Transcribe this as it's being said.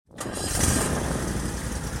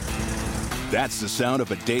That's the sound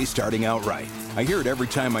of a day starting out right. I hear it every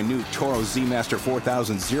time my new Toro Z-Master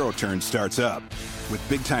 4000 zero-turn starts up. With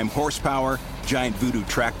big-time horsepower, giant Voodoo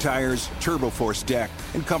track tires, Turbo Force deck,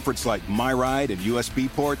 and comforts like MyRide and USB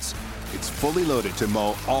ports, it's fully loaded to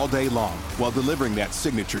mow all day long while delivering that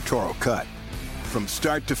signature Toro cut. From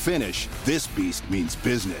start to finish, this beast means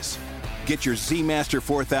business. Get your Z-Master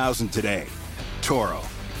 4000 today. Toro.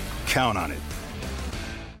 Count on it.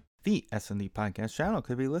 The S&D Podcast channel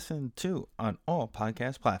could be listened to on all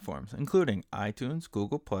podcast platforms, including iTunes,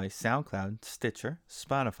 Google Play, SoundCloud, Stitcher,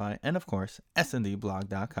 Spotify, and of course,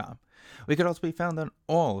 sndblog.com. We could also be found on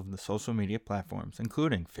all of the social media platforms,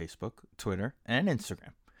 including Facebook, Twitter, and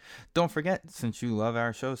Instagram. Don't forget, since you love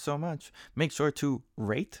our show so much, make sure to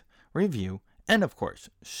rate, review, and of course,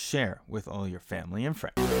 share with all your family and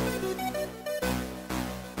friends.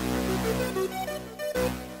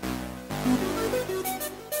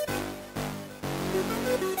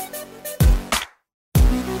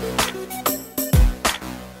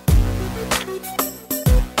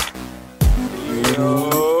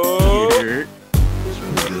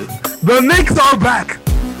 The Knicks are back.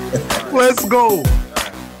 Let's go.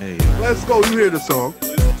 Hey, Let's go. You hear the song?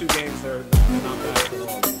 They lose 2 games, they're not back for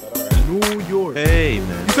long. But all right. New York. hey,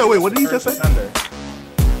 man. You said, wait, what did you just say? Sender.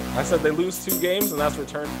 I said they lose 2 games, and that's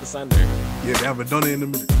return to sender. Yeah, they haven't done it in a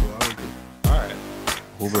minute, so I don't care. All right.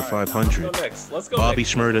 Over Let's 500. go Knicks. Let's go. Bobby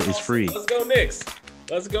Knicks. Shmurda is free. Let's go Knicks.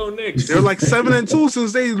 Let's go Knicks. They're like 7-2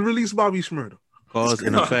 since they released Bobby Shmurda. Cause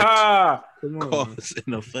and effect. Ah, Come on. man. Cause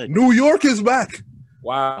and effect. New York is back.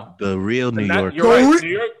 wow. The real New And that- York. You're right.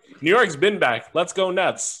 New York's been back. Let's go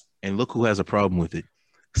Nets. And look who has a problem with it.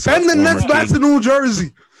 Send the Former Nets back King. to New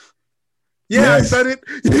Jersey. Yeah, Yes. I said it.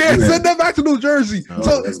 Yeah, send them back to New Jersey.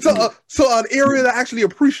 Oh, So an area that actually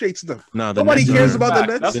appreciates them. Nah, the Nobody Nets cares are, about the Fact.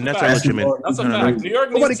 Nets. That's the a Nets fact. are legitimate. That's a No, no, fact. no. New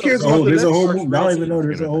York Nobody needs cares some- about the There's a Nets. whole movement. Now even know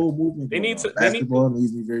there's a whole movement. They need going to- on. they need- Basketball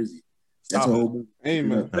needs New Jersey. That's a Stop whole it. movement.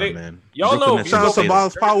 Amen. Nah, They- man. y'all know Brooklyn if Nets you Shout go out to say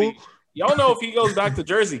Miles that. Powell. Y'all know if he goes back to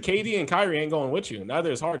Jersey, KD and Kyrie ain't going with you.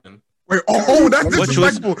 Neither is Harden. Wait, that's What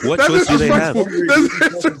choice- disrespectful. what That's choice do they have? disrespectful.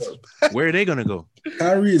 That's disrespectful. Where are they gonna go?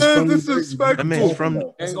 Kyrie is That's from New disrespectful. Jersey. That man's from-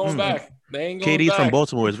 They ain't going back. They ain't going KD's back. from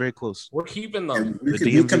Baltimore. It's very close. We're keeping them. And we The can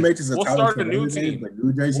DMV. make this a We'll topic start for a new another day, team. but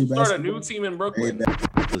New Jersey We'll start a basketball new team in ain't Brooklyn.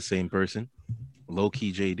 that- The same person. Low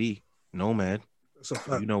key JD. Nomad. That's a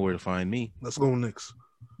fact. You know where to find me. Let's go Knicks.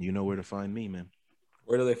 You know where to find me, man.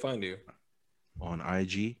 Where do they find you? On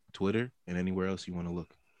IG, Twitter, and anywhere else you want to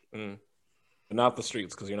look. Mm. But not the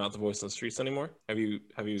streets, because you're not the voice of the streets anymore. Have you?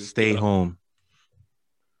 Stay given up? home.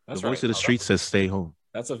 That's The voice right. of the street says stay home.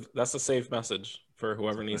 That's a safe message for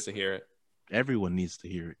whoever needs to hear it. Everyone needs to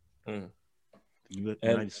hear it. Mm. The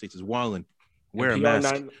And- United States is wilding. Wear a And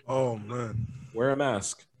mask. PR9 Oh man. wear a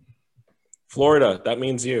mask. Florida, that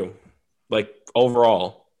means you. Like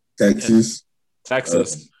overall. Texas.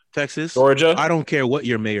 Texas, Texas, Georgia. I don't care what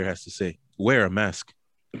your mayor has to say. Wear a mask.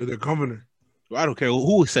 The governor. I don't care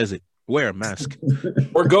who says it. Wear a mask.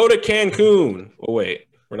 Or go to Cancun. Oh wait,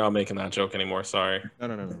 we're not making that joke anymore. Sorry.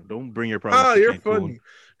 No. Don't bring your problems. Ah, to you're Cancun. funny.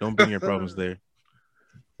 Don't bring your problems there.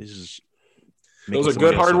 This is Those are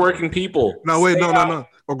good, hardworking people. No, wait, Stay no. out.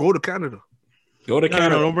 Or go to Canada. Go to No,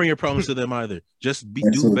 Canada. don't bring your problems to them either. Just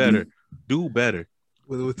That's do so better. deep. Do better.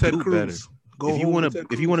 With Ted Do Cruz. Go If you home wanna- with Ted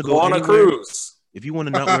if you Cruz. wanna Go on a anywhere. cruise. If you want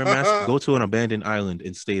to not wear a mask, go to an abandoned island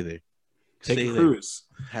and stay there. Take Stay a there. cruise.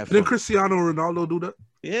 Have Didn't fun. Cristiano Ronaldo do that?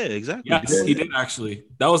 Yeah, exactly. Yes, he did actually.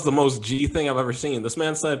 That was the most G thing I've ever seen. This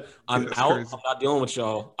man said, "I'm That's out. crazy. I'm not dealing with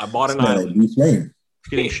y'all. I bought an It's not island." Bruce Wayne.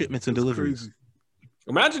 Getting shipments and That's deliveries. crazy.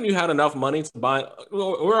 Imagine you had enough money to buy.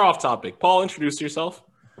 We're off topic. Paul, introduce yourself.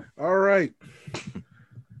 All right.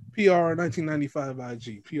 PR 1995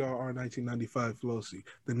 IG. PRR 1995 Flossy.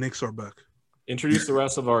 The Knicks are back. Introduce the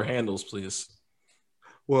rest of our handles, please.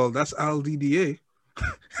 Well, that's LDDA.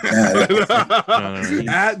 Yeah, No.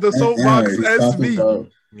 At the Soapbox SB. We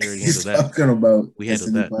already He's handled that. talking about. We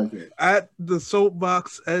handled SB that. podcast. At the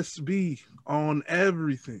Soapbox SB on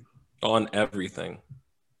everything. On everything.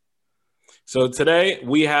 So today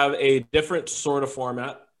we have a different sort of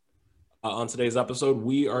format on today's episode.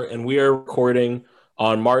 We are recording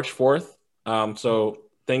on March 4th. So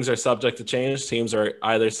things are subject to change. Teams are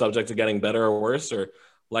either subject to getting better or worse, or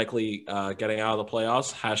likely getting out of the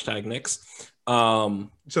playoffs. Hashtag Knicks. You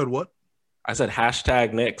said what? I said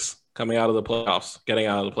hashtag Knicks coming out of the playoffs, getting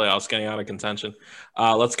out of the playoffs, getting out of contention.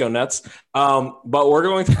 Let's go Nets. But we're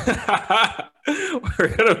going to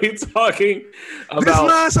be talking This about.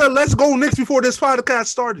 man said, let's go Knicks before this podcast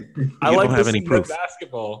started. I You like don't to have see any good proof.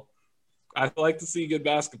 basketball. I like to see good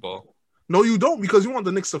basketball. No, you don't, because you want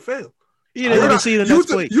the Knicks to fail. You didn't want to see the Nets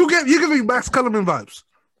play. You give me Max Kellerman vibes.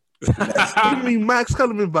 You give me Max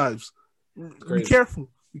Kellerman vibes. Be careful.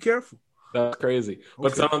 Be careful. That's crazy.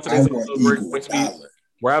 But Okay. so on I today's want episode, we're Igor going to be Dollar.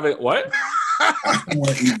 we're having what? I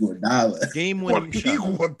want Igor Dollar. Game What winning shot.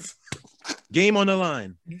 Igor? Game on the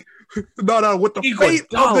line. No, with the Igor fate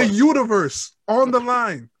Dollar. of the universe on the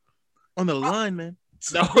line. On the line, man.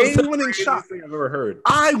 That was the Game-winning craziest shot. thing I've ever heard.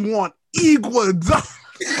 I want Igor Dollar.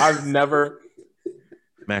 I've never.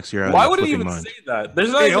 Max, you're out Why of would your he flipping even mind. say that?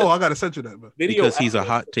 There's not Hey, even I gotta send you that, man. video Because he's a evidence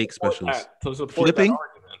hot take to support specialist. to support Flipping? that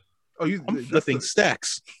argument. Oh, you. I'm that's flipping the-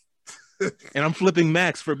 stacks. And I'm flipping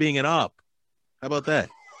Max for being an op. How about that?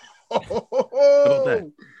 How about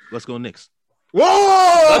that? Let's go Knicks.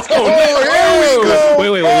 Whoa! Let's go. Here we go.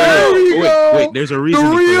 Wait. There we go. Wait. There's a The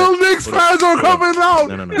reason. real Knicks fans are coming out.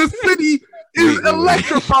 No. The city is Wait.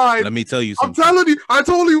 electrified. Let me tell you I'm something. telling you. I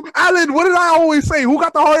told you, Alan. What did I always say? Who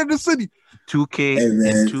got the heart of the city? 2K Hey,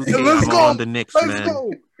 man. and 2K. Let's I'm go. on the Knicks, Let's man.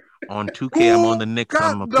 go. On 2K, I'm on the Knicks.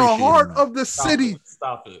 I'm Got the appreciating heart that. of the city.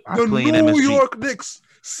 Stop it. I The play in New MSG. York Knicks.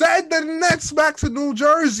 Send the Nets back to New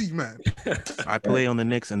Jersey, man. I play on the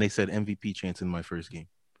Knicks, and they said MVP chance in my first game.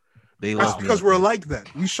 They That's love me. because we're like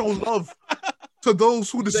that. We show love to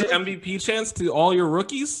those who The deserve. MVP chance to all your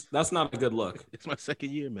rookies? That's not a good look. It's my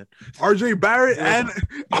second year, man. RJ Barrett and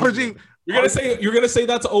RJ You're gonna say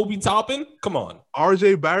that's Obi Toppin? Come on.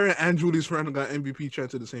 Barrett and Julius Randle got MVP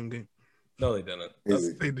chance at the same game. No, they didn't. Crazy.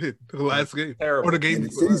 That's They did the last game terrible. or the And game.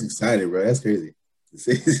 the city's excited, bro. That's crazy. The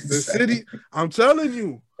city's The excited. city. I'm telling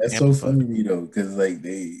you. That's so funny to me though, because like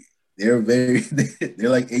they're very they're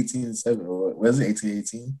like 18-7 or what was it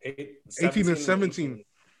 18-18? 18 and 17.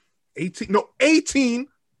 18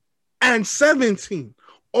 and 17.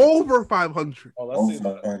 Over 500. Oh, Oh, let's see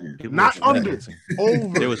that. 500. It Not was under. dancing.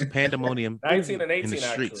 Over. There was pandemonium 19 and 18 in the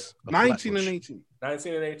actually. streets. of 19 and Flatbush. 18.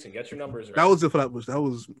 19 and 18. Get your numbers right. That was the Flatbush. That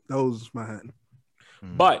was Manhattan.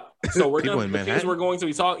 But so we're People gonna in the things Manhattan? we're going to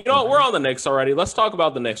be talking. You know what? We're on the Knicks already. Let's talk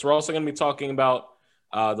about the Knicks. We're also going to be talking about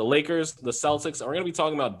the Lakers, the Celtics, and we're going to be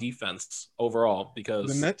talking about defense overall because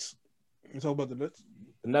The Nets. You talk about the Nets.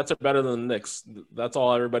 the Nets are better than the Knicks. That's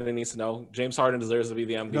all everybody needs to know. James Harden deserves to be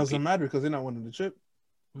the MVP. Doesn't matter because they're not winning the chip.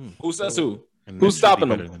 Who says who? And Who's that should be stopping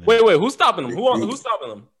better them? than Wait, who's stopping them? Who's stopping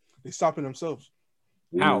them? They're stopping themselves.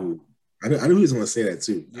 How? Ooh. I knew he was gonna say that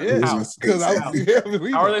too. I knew he was Yeah, gonna say because that. I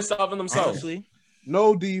believe How are it. they stopping themselves? Honestly,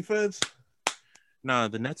 No defense. nah,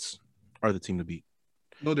 the Nets are the team to beat.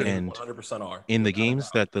 No defense. And 100% are. in the games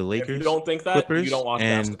that the If you Lakers, don't think that, Clippers, you don't watch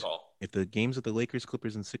and basketball. if the games that the Lakers,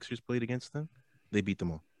 Clippers, and Sixers played against them, they beat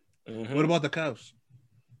them all. Mhm. What about the Cavs?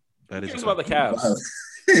 That Who is cares a about the fact. Cavs?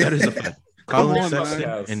 That is a fact. Come Colin on, Sexton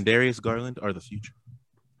man. and Darius Garland are the future.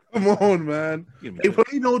 Come on, man. Give me They that.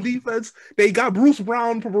 play no defense. They got Bruce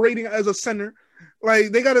Brown parading as a center.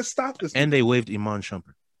 Like they got to stop this. And they waived Iman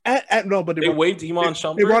Shumpert. No, but They waived Iman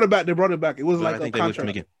Shumpert. They brought it back. They brought it back. It was But like I a think they waived him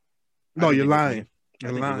contract. again. No, I you're think they waived him lying. again. I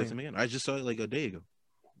You're think they waived lying. him again. I just saw it like a day ago.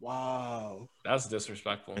 Wow. That's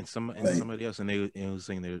disrespectful. And Like- somebody else, and they was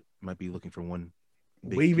saying they might be looking for one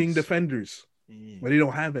big Waving piece. defenders, Yeah. but they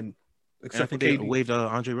don't have any. And I Except for think they KD. waived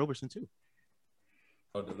Andre Roberson too.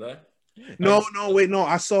 Oh, did they? No, wait, no.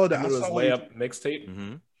 I saw that. I It was saw layup mixtape.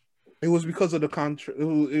 Mm-hmm. it was because of the contract.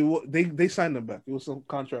 They signed them back. It was some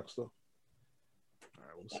contract stuff. All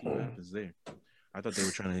right, we'll see what happens there. I thought they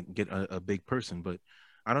were trying to get a big person, but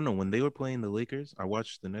I don't know. When they were playing the Lakers, I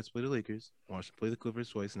watched the Nets play the Lakers. Watched them play the Clippers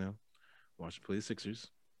twice now. Watched them play the Sixers.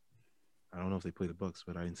 I don't know if they play the Bucks,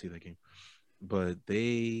 but I didn't see that game. But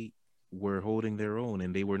they were holding their own,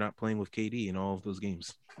 and they were not playing with KD in all of those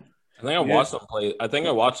games. I think I watched them play. I think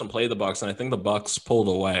I watched them play the Bucks, and I think the Bucks pulled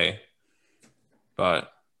away.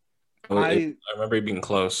 But I remember it being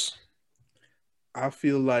close. I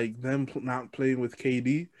feel like them not playing with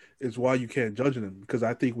KD is why you can't judge them, because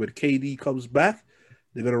I think when KD comes back,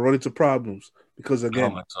 they're gonna run into problems. Because I again,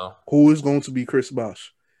 don't think so. who is going to be Chris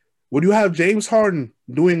Bosh? When you have James Harden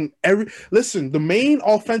doing listen, the main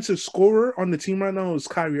offensive scorer on the team right now is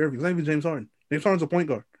Kyrie Irving. It's not even James Harden. James Harden's a point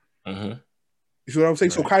guard. Mm-hmm. You see what I'm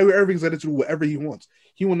saying? So Right. Kyrie Irving's going to do whatever he wants.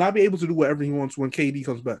 He will not be able to do whatever he wants when KD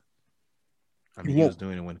comes back. I He mean, he was won't.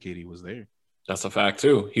 doing it when KD was there. That's a fact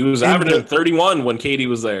too. He was And averaging the- 31 when KD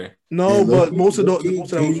was there. No, Yeah, but low-key- most of low-key, that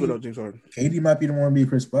was KD without James Harden. KD might be the one to be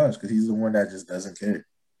Chris Bosh because he's the one that just doesn't care.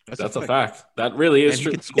 That's a fact. That really is And he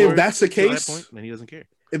true. can score If that's the to that case, point, then he doesn't care.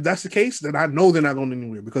 if that's the case, then I know they're not going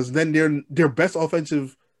anywhere, because then their best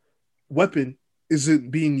offensive weapon isn't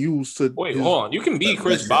being used to. Wait, is- hold on. You can be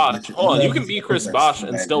Chris Bosh. Hold on. You can be Chris Bosh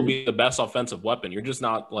and still be the best offensive weapon. You're just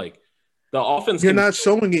not like the offense. You're can- not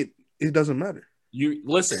showing it. It doesn't matter. You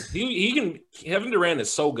listen, he can. Kevin Durant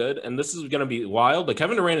is so good, and this is going to be wild. But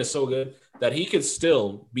Kevin Durant is so good that he could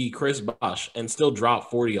still be Chris Bosh and still drop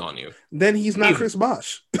 40 on you. Then he's not Chris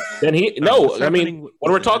Bosh. Then he What's I mean, happening with-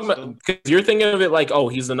 when we're okay, talking so- about, because you're thinking of it like, oh,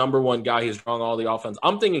 he's the number one guy. He's drawing all the offense.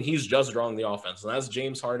 I'm thinking he's just drawing the offense, and that's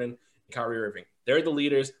James Harden and Kyrie Irving. They're the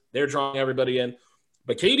leaders. They're drawing everybody in.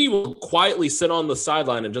 But KD will quietly sit on the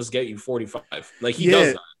sideline and just get you 45. Like he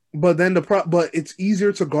does that. But then but it's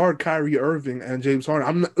easier to guard Kyrie Irving and James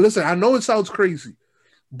Harden. Listen, I know it sounds crazy,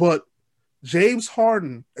 but James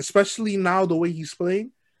Harden, especially now the way he's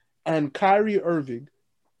playing, and Kyrie Irving,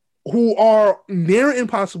 who are near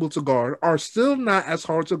impossible to guard, are still not as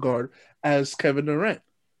hard to guard as Kevin Durant.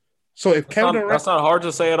 So if That's not hard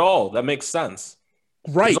to say at all. That makes sense.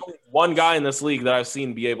 Right. There's only one guy in this league that I've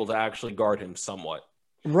seen be able to actually guard him somewhat.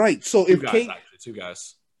 Right. So Two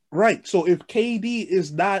guys. Right. So if KD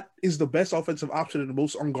is the best offensive option and the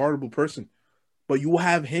most unguardable person, but you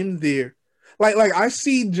have him there, like I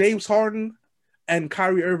see James Harden and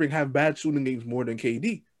Kyrie Irving have bad shooting games more than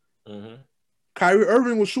KD. Mm-hmm. Kyrie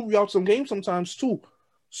Irving will shoot you out some games sometimes too.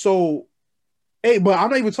 So, hey, but I'm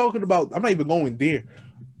not even going there.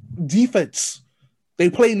 Defense, they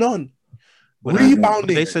play none.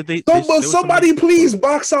 Rebounding. They said somebody please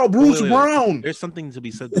box out Bruce Brown. There's something to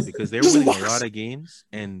be said there because they're winning a lot of games,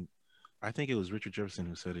 and I think it was Richard Jefferson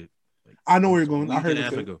who said it. Like, I know where you're going. I heard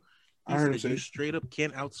him it. I heard him say, you straight up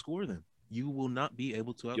can't outscore them. You will not be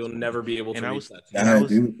able to. You'll never be able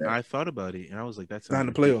to. I thought about it, and I was like, "That's not in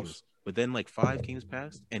the playoffs." Ridiculous. But then, like 5 games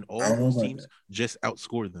passed, and all those teams just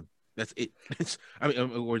outscored them. That's it.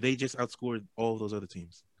 Or they just outscored all those other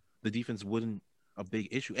teams. The defense wasn't a big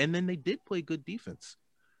issue, and then they did play good defense,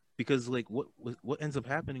 because like what ends up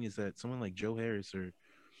happening is that someone like Joe Harris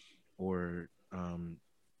or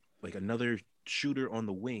like another shooter on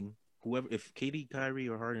the wing, whoever, if KD, Kyrie,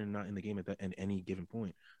 or Harden are not in the game at any given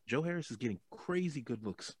point, Joe Harris is getting crazy good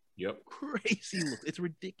looks. Yep. Crazy looks. It's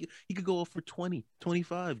ridiculous. He could go off for 20,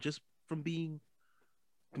 25 just from being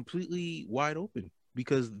completely wide open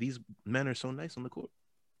because these men are so nice on the court.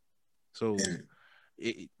 So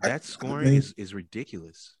that scoring is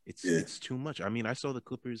ridiculous. It's too much. I mean, I saw the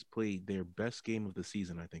Clippers play their best game of the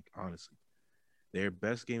season, I think, honestly. Their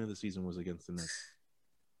best game of the season was against the Nets.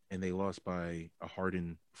 And they lost by a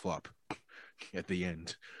Harden flop at the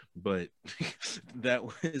end. But that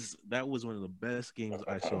was one of the best games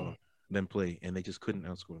I saw them play, and they just couldn't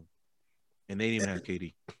outscore them. And they didn't even have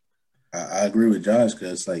KD. I agree with Josh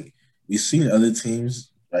because like we've seen other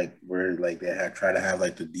teams like where like they try to have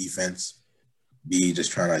like the defense be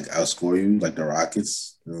just trying to like outscore you, like the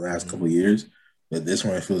Rockets in the last couple of years. But this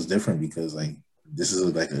one it feels different because like this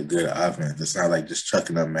is like a good offense. It's not like just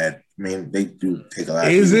chucking them at. I mean, they do take a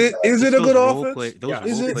lot. Is it a good offense?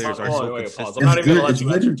 Those role players are so consistent. I'm not even gonna let you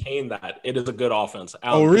entertain that. It is a good offense.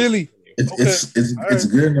 Oh, really? It's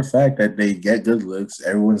good in the fact that they get good looks.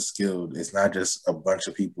 Everyone's skilled. It's not just a bunch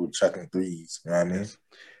of people chucking threes. You know what I mean?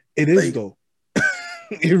 It is though.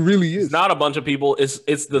 It really is. It's not a bunch of people.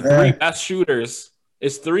 It's the 3 best shooters.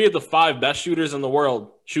 It's 3 of the 5 best shooters in the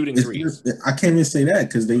world shooting threes. I can't even say that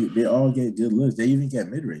because they all get good looks. They even get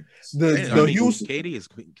mid range. KD is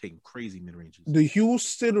taking crazy mid ranges. The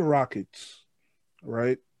Houston Rockets,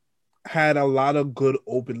 right, had a lot of good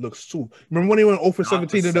open looks too. Remember when they went 0 for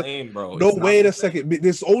 17? Bro. No, wait a second.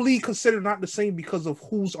 It's only considered not the same because of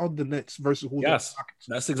who's on the Nets versus who's on the Rockets.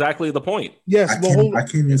 That's exactly the point. Yes, I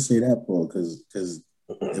can't even say that, Paul, because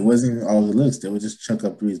it wasn't even all the looks. They would just chuck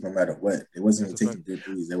up threes no matter what. It wasn't even taking good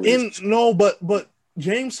threes. But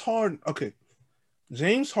James Harden, okay.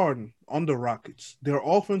 James Harden on the Rockets, their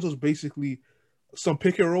offense was basically some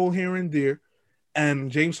pick and roll here and there,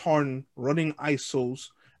 and James Harden running ISOs.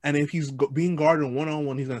 And if he's being guarded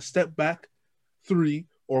one-on-one, he's going to step back 3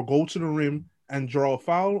 or go to the rim and draw a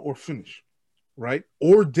foul or finish, right?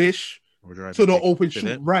 Or dish to the open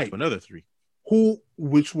shoot, right? Another 3.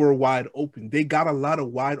 Which were wide open. They got a lot of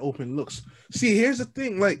wide open looks. See, here's the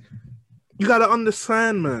thing. Like, you got to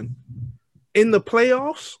understand, man. In the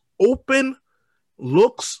playoffs, open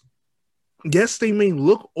looks, yes, they may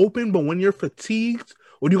look open, but when you're fatigued,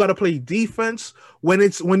 when you got to play defense, when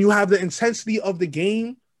you have the intensity of the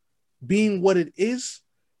game being what it is,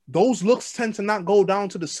 those looks tend to not go down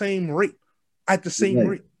to the same rate, at the same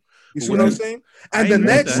rate. You see what I'm saying? And the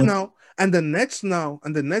Nets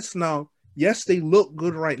now, yes, they look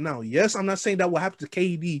good right now. Yes, I'm not saying that will happen to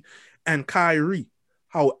KD and Kyrie.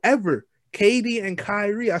 However, KD and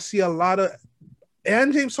Kyrie, I see a lot of,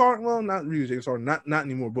 and James Harden, well, not really James Harden, not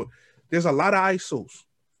anymore, but there's a lot of ISOs.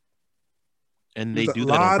 And they do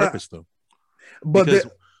that on purpose, though. But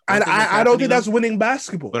I don't think that's winning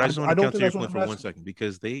basketball. But I just want to counter your point for 1 second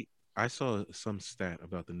because they I saw some stat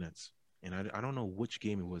about the Nets, and I don't know which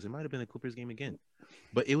game it was. It might have been the Clippers game again,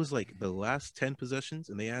 but it was like the last 10 possessions,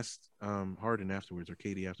 and they asked Harden afterwards or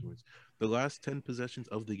KD afterwards. The last 10 possessions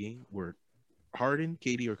of the game were Harden,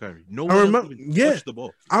 KD, or Kyrie. No one else even touched the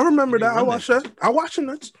ball. I remember that. I watched that. I watched the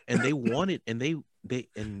Nets, and they wanted, and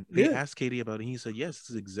they asked KD about it. And he said, "Yes,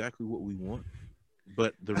 this is exactly what we want."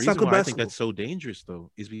 But the reason why I think that's so dangerous,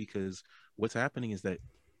 though, is because what's happening is that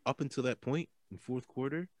up until that point in fourth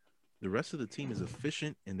quarter, the rest of the team is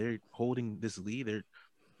efficient and they're holding this lead. They're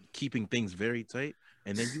keeping things very tight.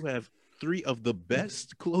 And then you have three of the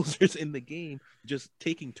best closers in the game just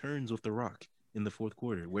taking turns with the rock in the fourth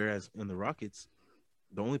quarter. Whereas in the Rockets,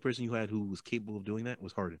 the only person you had who was capable of doing that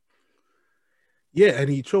was Harden. Yeah, and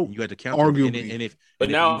he choked. You had to count arguably.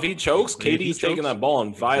 If he chokes, KD's taking that ball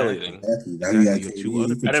and violating. Exactly.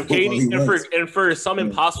 And for some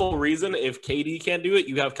impossible reason, if KD can't do it,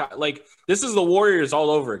 you have like this is the Warriors all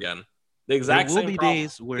over again. The exact same problem.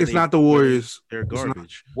 Days where it's not the Warriors. They're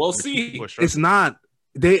garbage. We'll see. It's not.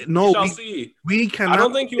 We cannot. I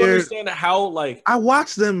don't think you understand how like I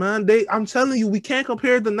watched them, man. I'm telling you, we can't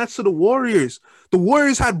compare the Nets to the Warriors. The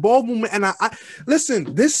Warriors had ball movement, and I listen.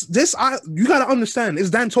 You gotta understand. It's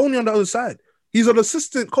D'Antoni on the other side. He's an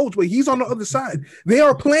assistant coach, but he's on the other side. They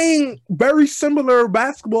are playing very similar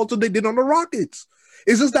basketball to they did on the Rockets.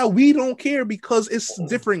 It's just that we don't care because it's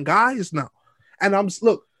different guys now. And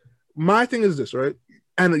look, my thing is this, right?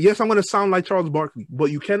 And yes, I'm gonna sound like Charles Barkley,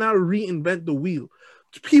 but you cannot reinvent the wheel.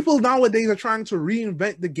 People nowadays are trying to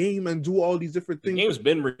reinvent the game and do all these different things. The game's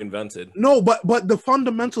been reinvented. No, but the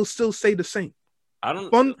fundamentals still stay the same. I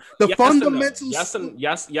don't. Fundamentals.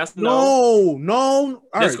 Yes. No. All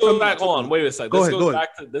this right, goes back. Hold on. Wait a second. Go ahead.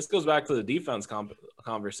 This goes back to the defense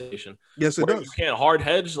conversation. Yes, it does. You can't hard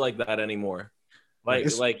hedge like that anymore.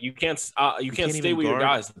 Like you can't stay with your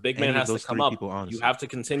guys. The big man has to come up. You have to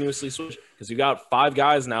continuously switch because you got 5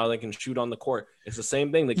 guys now that can shoot on the court. It's the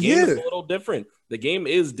same thing. The game is a little different. The game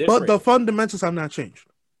is different. But the fundamentals have not changed.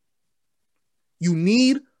 You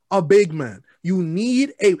need a big man. You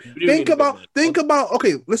need a think about.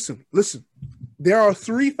 Okay, listen. There are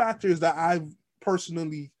 3 factors that I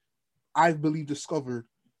believe discovered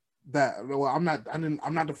that. Well, I'm not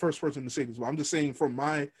the first person to say this, but I'm just saying from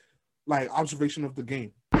my observation of the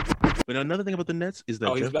game. But another thing about the Nets is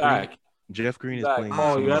that Jeff Green is playing.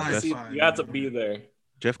 Oh, you have to be there.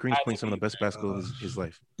 Jeff Green's playing some of the best basketball of his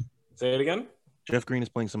life. Say it again. Jeff Green is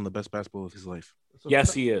playing some of the best basketball of his life.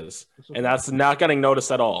 Yes, he is, and that's not getting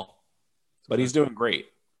noticed at all. But he's doing great.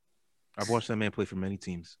 I've watched that man play for many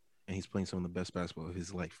teams, and he's playing some of the best basketball of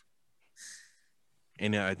his life.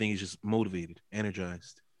 And I think he's just motivated,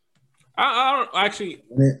 energized. I don't actually.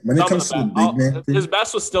 When it comes to the big man thing, his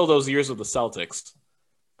best was still those years with the Celtics,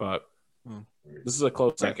 but this is a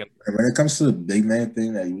close second. When it comes to the big man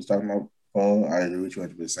thing that you was talking about, Paul, I agree with you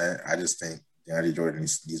 100%. I just think DeAndre Jordan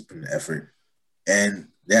needs to put in the effort, and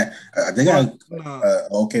they got an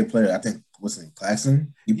okay player. I think what's his name,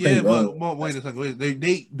 Claxton. He played well. But wait a second.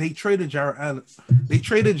 They traded Jared Allen. They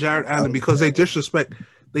traded Jared Allen because they disrespect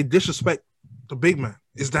the big man.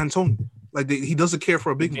 It's D'Antoni. He doesn't care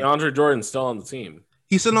for a big man. DeAndre Jordan's still on the team.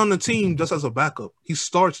 He's still on the team just as a backup. He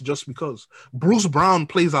starts just because. Bruce Brown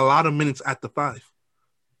plays a lot of minutes at the 5.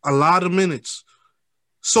 A lot of minutes.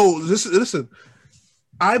 So listen.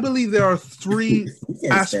 I believe there are 3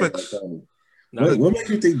 aspects. What makes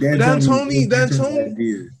you think D'Antoni?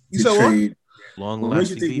 You said what? What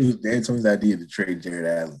makes you think it was D'Antoni's idea to trade Jared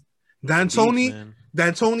Allen?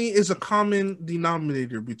 D'Antoni is a common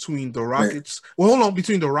denominator between the Rockets.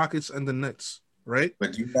 Between the Rockets and the Nets, right?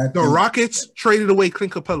 But the Rockets traded away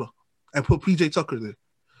Clint Capella and put PJ Tucker there.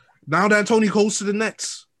 Now D'Antoni goes to the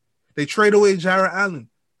Nets. They trade away Jared Allen.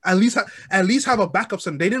 At least have a backup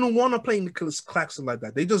center. They didn't want to play Nicholas Claxton like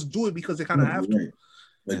that. They just do it because they kind of have to.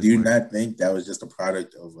 But do you not think that was just a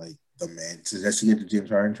product of the man to get the James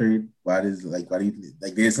Harden trade? Why do you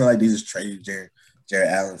think it's not like they just traded Jared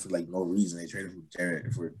Allen for no reason. They traded for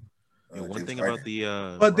Jared for. One thing about the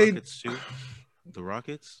Rockets too, the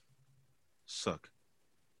Rockets suck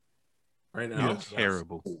right now.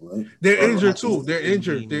 Terrible. They're injured too. They're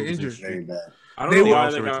injured. I don't know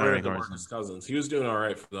why they got rid of DeMarcus Cousins. He was doing all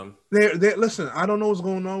right for them. Listen, I don't know what's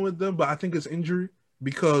going on with them, but I think it's injury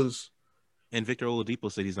because. And Victor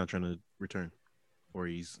Oladipo said he's not trying to return, or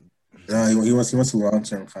he's. No, he wants a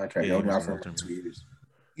long-term contract. He only offered him 2 years.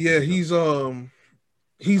 Yeah,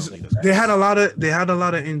 they had a lot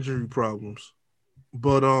of injury problems,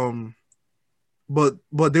 but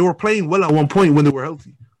they were playing well at one point when they were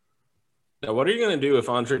healthy. Now, what are you gonna do if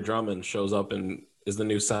Andre Drummond shows up and is the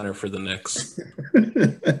new center for the Knicks?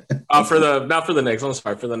 Not for the Knicks. I'm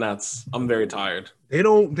sorry, for the Nets. I'm very tired. They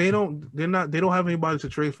don't have anybody to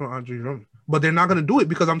trade for Andre Drummond. But they're not gonna do it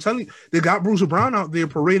because I'm telling you, they got Bruce Brown out there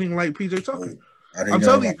parading like PJ Tucker. I'm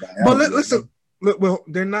telling you. But listen, well,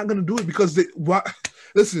 they're not gonna do it because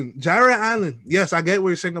listen, Jared Allen, yes, I get what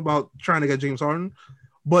you're saying about trying to get James Harden,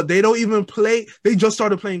 but they don't even play. They just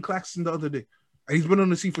started playing Claxton the other day. And he's been on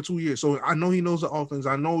the team for 2 years. So I know he knows the offense.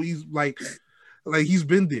 I know he's like he's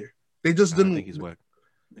been there. They just didn't. I think he's whack.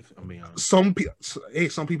 If I'm being honest. Some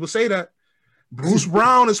people say that. Bruce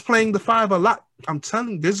Brown is playing the 5 a lot. I'm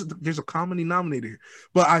telling you, there's a common denominator here.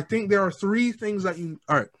 But I think there are 3 things that you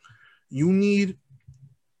need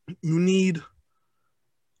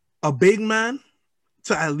a big man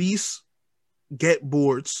to at least get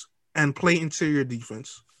boards and play interior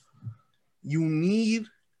defense. You need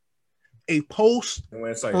a post.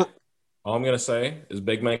 Wait a second. All I'm gonna say is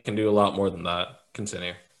big man can do a lot more than that.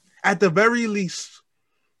 Continue. At the very least,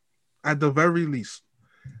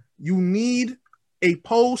 you need a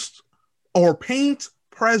post or paint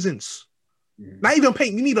presence. Not even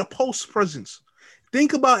paint. You need a post presence.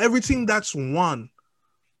 Think about everything that's won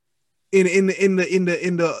in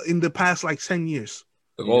the past like 10 years.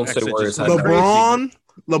 The Golden State Warriors had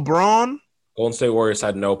LeBron. Golden State Warriors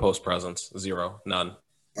had no post presence. 0. None.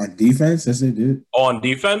 On defense, yes, they did. On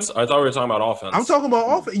defense? I thought we were talking about offense. I'm talking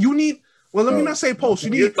about offense. You need. Well, let me not say post. You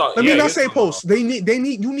need. Let me not say post. You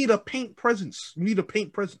need a paint presence. You need a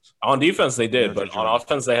paint presence. On defense, they did, but on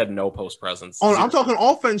offense, they had no post presence. I'm talking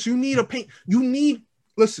offense. You need a paint.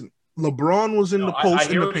 Listen, LeBron was in the post. I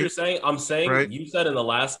hear what you're saying. I'm saying right? You said in the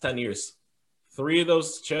last 10 years, 3 of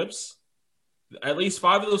those chips, at least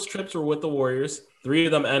 5 of those trips were with the Warriors. 3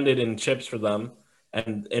 of them ended in chips for them.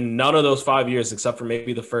 And in none of those 5 years, except for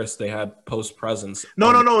maybe the first, they had post presence. No.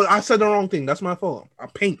 I said the wrong thing. That's my fault.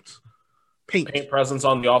 Paint presence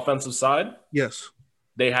on the offensive side. Yes,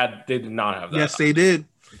 they did not have that. Yes, they did.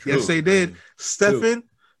 True. Yes, they did. Stephen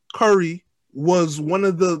Curry was one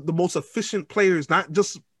of the most efficient players, not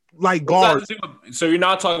just like guards. So you're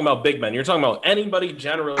not talking about big men. You're talking about anybody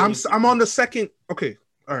generally. I'm on the second. Okay,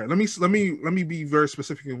 all right. Let me be very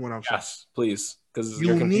specific in what I'm saying. Yes, please, because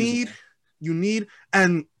you need,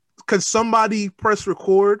 and could somebody press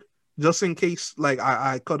record just in case, like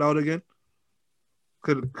I cut out again?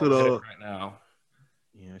 Could right now?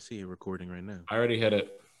 Yeah, I see it recording right now. I already hit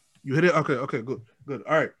it. You hit it? Okay, good.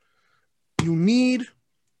 All right. You need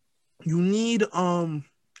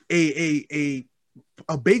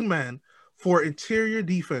a big man for interior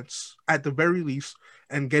defense at the very least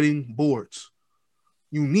and getting boards.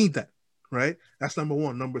 You need that, right? That's number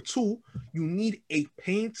 1. Number 2, you need a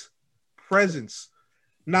paint presence.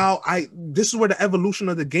 Now, this is where the evolution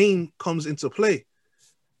of the game comes into play.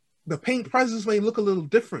 The paint presence may look a little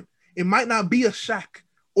different. It might not be a Shaq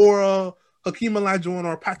or a Hakeem Olajuwon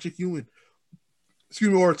or Patrick Ewing,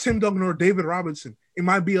 or Tim Duncan or David Robinson. It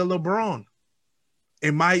might be a LeBron.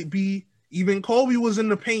 It might be even Kobe was in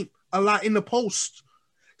the paint a lot in the post.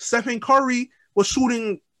 Stephen Curry was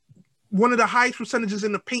shooting one of the highest percentages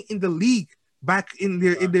in the paint in the league back in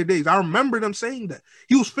their days. I remember them saying that.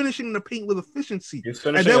 He was finishing the paint with efficiency. He's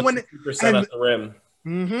finishing at the rim.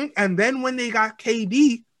 Mm-hmm, and then when they got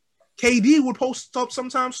KD would post up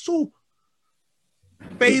sometimes too.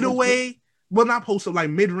 Fade away. Well, not post up like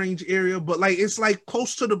mid-range area, but like it's like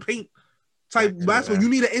close to the paint type basketball. You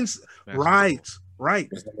need an right.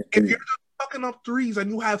 If you're just fucking up threes and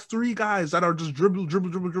you have 3 guys that are just dribble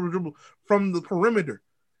from the perimeter,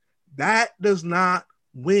 that does not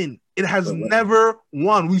win. It has never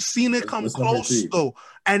won. We've seen it come close though,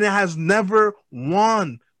 and it has never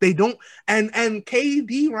won. They don't, and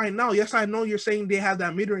KD right now. Yes, I know you're saying they have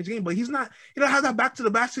that mid-range game, but he don't have that back to the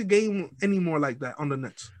basket game anymore like that on the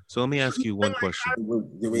Nets. So let me ask you one question: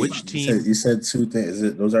 Which team? You said 2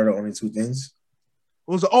 things. Those are the only 2 things?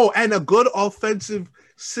 And a good offensive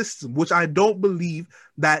system, which I don't believe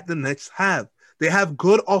that the Nets have. They have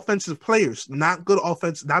good offensive players, not a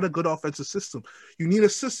good offensive system. You need a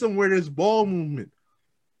system where there's ball movement,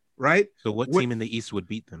 right? So what team in the East would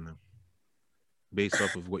beat them, though? Based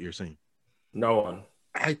off of what you're saying? No one.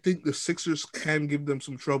 I think the Sixers can give them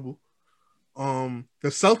some trouble. The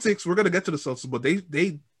Celtics, we're going to get to the Celtics, but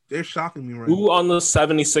they're shocking me right now. Who on the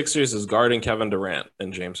 76ers is guarding Kevin Durant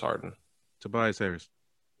and James Harden? Tobias Harris.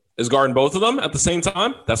 Is guarding both of them at the same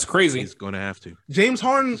time? That's crazy. He's going to have to. James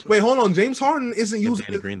Harden. Wait, hold on. James Harden isn't using.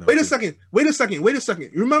 Wait a second.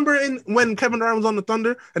 You remember when Kevin Durant was on the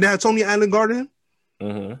Thunder and they had Tony Allen guarding him?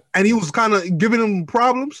 Mm-hmm. And he was kind of giving him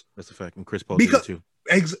problems. That's a fact. And Chris Paul did too.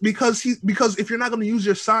 Because if you're not going to use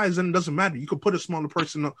your size, then it doesn't matter. You could put a smaller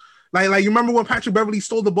person up. Like you remember when Patrick Beverly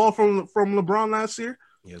stole the ball from LeBron last year?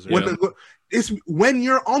 Yes, When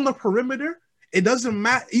you're on the perimeter, it doesn't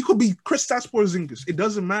matter. You could be Kristaps Porzingis. It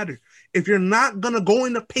doesn't matter. If you're not going to go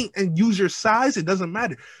in the paint and use your size, it doesn't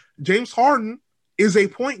matter. James Harden is a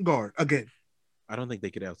point guard again. I don't think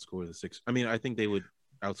they could outscore the Sixers. I mean, I think they would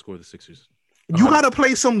outscore the Sixers. You got to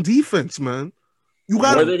play some defense, man. You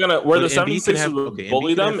got where the Embiid 76ers will bully Embiid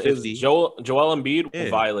could them have is 50. Joel Embiid will Yeah.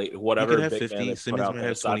 violate whatever He could have big 50. man they Simmons put out might there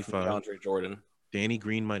have aside from 25. DeAndre Jordan. Danny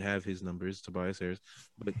Green might have his numbers, Tobias Harris,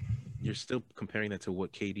 but you're still comparing that to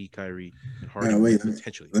what KD, Kyrie, and Harden wait,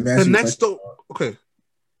 potentially. Let me ask the you a next. question. Okay.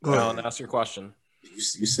 Go ahead. Alan, ask your question.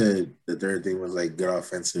 You said the third thing was like good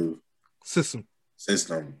offensive System.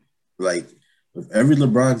 system. Like with every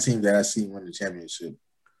LeBron team that I seen win the championship,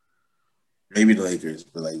 maybe the Lakers,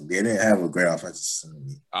 but like they didn't have a great offensive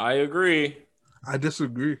system. I agree. I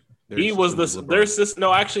disagree. He was their system.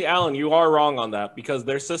 No, actually, Alan, you are wrong on that because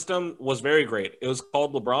their system was very great. It was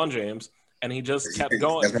called LeBron James, and he just kept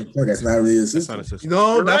going. That's my point. That's not really a That's system. not a system.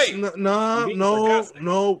 No, You're that's right.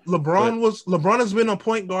 no. LeBron has been a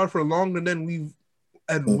point guard for longer than we've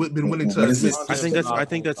been willing to What is admit. this? I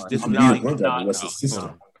think that's I'm disagreeing. not- What's the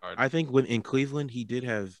system? I think when in Cleveland he did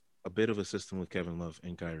have a bit of a system with Kevin Love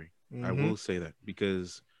and Kyrie. I will say that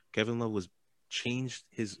because Kevin Love was changed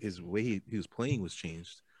his way he was playing was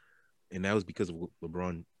changed, and that was because of what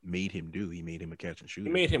LeBron made him do. He made him a catch and shoot. He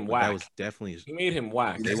made him That whack. was definitely. He made him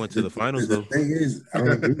whack. They went to the finals The though. thing is, I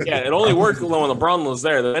don't agree with Yeah, that. it only worked when LeBron was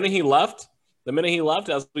there. The minute he left,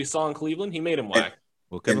 as we saw in Cleveland, he made him whack.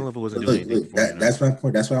 Well, Kevin Love wasn't Look, doing anything. look, that's my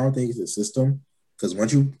point. That's why I don't think it's a system. Because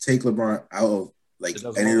once you take LeBron out of like It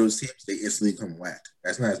doesn't any of work. those teams, they instantly come whack.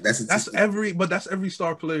 That's That's every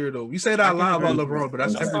star player though. You say that a lot about LeBron, but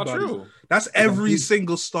that's That's not everybody. true. That's every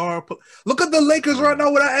single star. Look at the Lakers right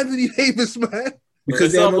now without Anthony Davis, man. Because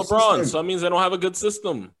because they they have have no LeBron, system. so that means they don't have a good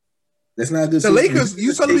system. That's not a good. The system. Lakers,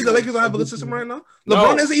 you telling me the Lakers don't have a good system right now?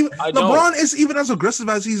 LeBron is even as aggressive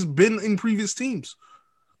as he's been in previous teams.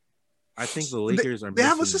 I think the Lakers are They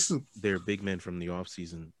have a missing system. their big men from the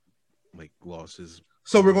offseason, like losses.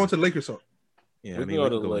 So we're going to the Lakers. So Yeah, We I can mean, go we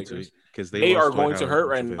to can the go into Lakers. it because They lost are Dwight going to Howard hurt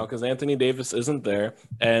and right JaVale. now because Anthony Davis isn't there.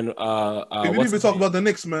 And we didn't what's even his talk name? about the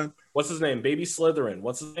Knicks, man. What's his name? Baby Slytherin.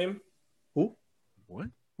 What's his name? Who? What?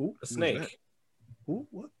 Who? The Who's snake. that? Who?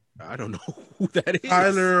 What? I don't know who that is.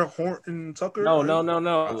 Tyler Horton Tucker? No.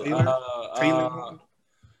 Taylor?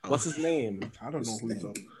 What's his name? I don't know who he's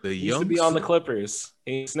talking. The He used to young be on the Clippers.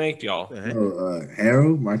 He snaked y'all. the heck?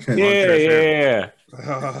 Harold Marquez. Yeah.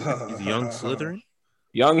 He's young Slytherin.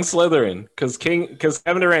 Young Slytherin. Because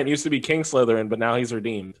Kevin Durant used to be King Slytherin, but now he's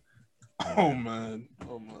redeemed. Oh man.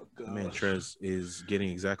 Oh my god. Man, Trez is getting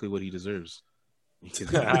exactly what he deserves. He's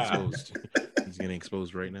getting exposed. He's getting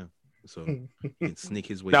exposed right now. So he can sneak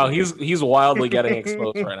his way. No, back. he's wildly getting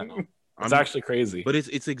exposed right now. It's actually crazy. But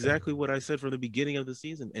it's exactly what I said from the beginning of the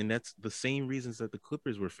season, and that's the same reasons that the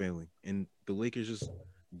Clippers were failing, and the Lakers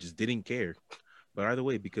just didn't care. But either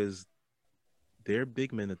way, because their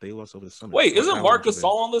big men that they lost over the summer. Wait, isn't Howard Marcus and JaVale,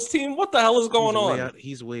 Gasol on this team? What the hell is going he's way on? out-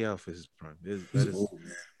 he's way out for his prime. He's old,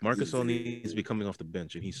 man. Marcus He's Gasol very needs to be coming off the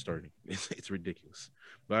bench, and he's starting. It's ridiculous.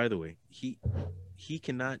 But either way, he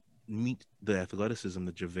cannot meet the athleticism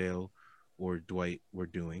that JaVale or Dwight were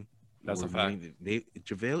doing. That's a Or fact.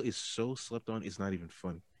 JaVale is so slept on. It's not even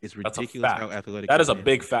fun. It's That's a ridiculous fact. how athletic. That he is a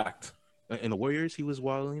big fact. In the Warriors, he was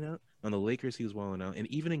wilding out. On the Lakers, he was wilding out. And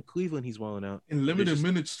even in Cleveland, he's wilding out. In limited There's just-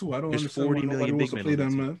 minutes too. I don't there's understand 40 why nobody million wants to big play men that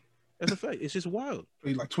on that man. That's a fact. It's just wild.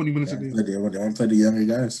 Play like 20 minutes a game. They want to play the younger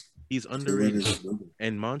guys. He's underrated.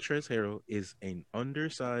 And Montrezl Harrell is an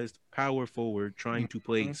undersized power forward trying to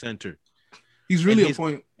play center. He's really And a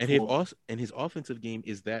point. And forward. his offensive game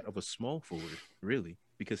is that of a small forward, really,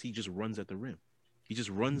 because he just runs at the rim. He just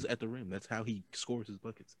runs at the rim. That's how he scores his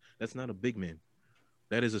buckets. That's not a big man.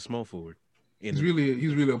 That is a small forward. And He's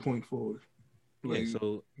really a point forward. Like,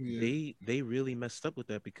 so yeah. they really messed up with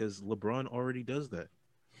that because LeBron already does that.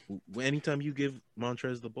 Anytime you give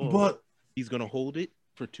Montrez the ball, But he's gonna hold it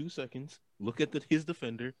for 2 seconds, look at his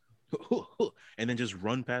defender, and then just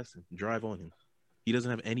run past him, drive on him. He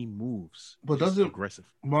doesn't have any moves. But Just doesn't aggressive?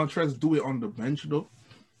 Montrez do it on the bench though?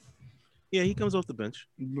 Yeah, he comes off the bench.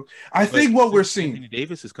 I think But what we're since seeing. Anthony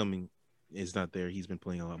Davis is not there. He's been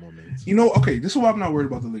playing a lot more minutes. You know, okay, this is why I'm not worried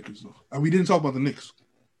about the Lakers though. And we didn't talk about the Knicks.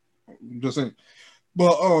 I'm just saying.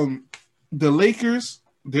 But the Lakers,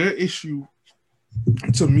 their issue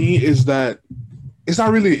to me is that it's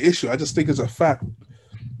not really an issue. I just think it's a fact.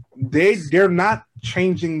 They're not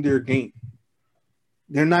changing their game.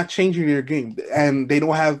 They're not changing their game. And they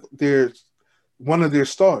don't have one of their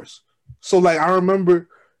stars. So like I remember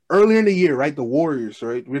earlier in the year, right? The Warriors,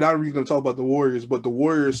 right? We're not really going to talk about the Warriors, but the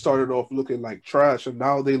Warriors started off looking like trash, and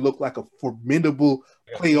now they look like a formidable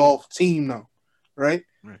playoff team now, right?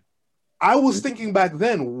 Right. I was thinking back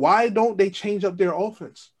then, why don't they change up their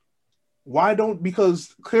offense?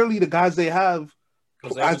 Because clearly the guys they have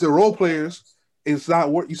as their role players, it's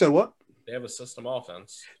not what you said. What? They have a system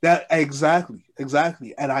offense. That exactly.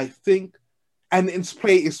 And I think, and it's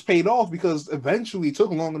paid off because eventually it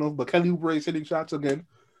took long enough, but Kelly Oubre is hitting shots again.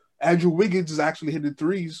 Andrew Wiggins is actually hitting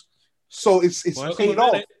threes. So it's paid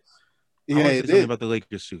off. I want to say something about the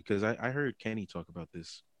Lakers too, because I heard Kenny talk about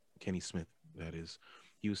this. Kenny Smith, that is.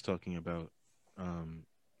 He was talking about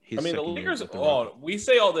his the second year Lakers. with the Oh, Rockets. we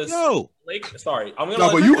say all this. Sorry, I'm gonna.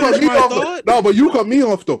 No, but you cut me off. No, but you cut me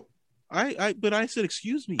off though. But I said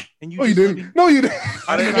excuse me, and you. No, you didn't. No, you didn't.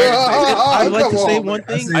 I'd like to say one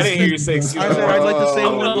thing. I didn't hear you say excuse me. I'd like to say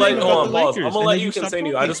one thing about the Lakers. I'm gonna let you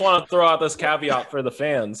continue. I just want to throw out this caveat for the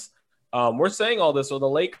fans. We're saying all this, so the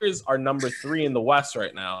Lakers are number 3 in the West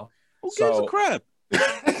right now. Who gives a crap?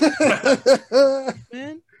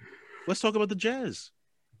 Man, let's talk about the Jazz.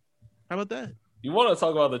 How about that? You want to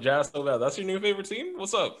talk about the Jazz so bad? That's your new favorite team?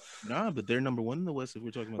 What's up? Nah, but they're number 1 in the West if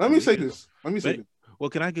we're talking about. Let me say this. Well,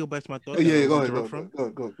 can I go back to my thought? Yeah, go ahead.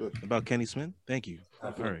 Go. About Kenny Smith? Thank you.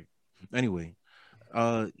 All right. Anyway,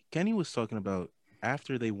 Kenny was talking about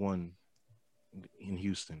after they won in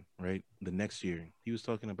Houston, right? The next year, he was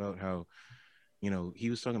talking about how, he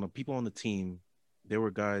was talking about people on the team. There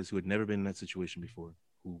were guys who had never been in that situation before,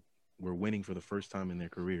 who were winning for the first time in their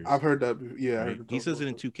careers. I've heard that. Yeah, right? I heard he says it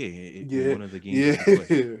in 2K. Yeah, one of the games.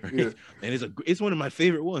 Yeah. And it's one of my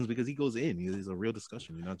favorite ones because he goes in. It's a real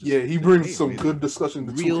discussion. You're not just he brings some good discussion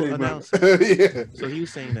to real 2K, analysis. Yeah. So he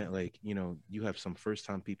was saying that, you have some first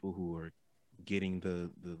time people who are getting the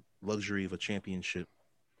luxury of a championship,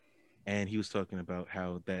 and he was talking about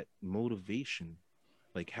how that motivation,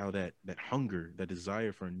 like how that hunger, that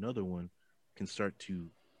desire for another one, can start to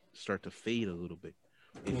fade a little bit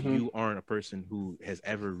if you aren't a person who has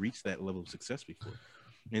ever reached that level of success before.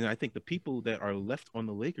 And I think the people that are left on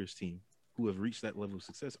the Lakers team who have reached that level of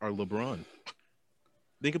success are LeBron.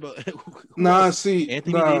 Think about Anthony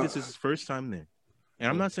Davis is his first time there. And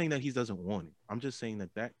I'm not saying that he doesn't want it. I'm just saying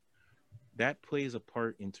that plays a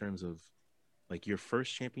part in terms of like your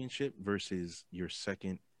first championship versus your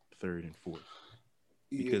second, third, and fourth.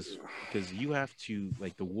 Because you have to,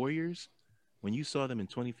 like the Warriors, when you saw them in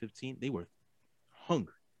 2015, they were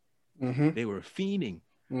hungry. They were fiending.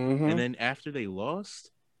 And then after they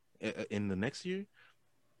lost in the next year,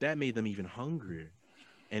 that made them even hungrier.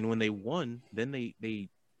 And when they won, then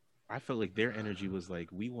I felt like their energy was like,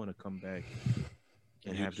 we want to come back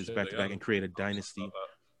and have this back-to-back and create a dynasty.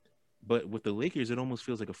 But with the Lakers, it almost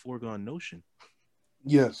feels like a foregone notion.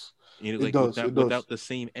 Yes, it does. Without the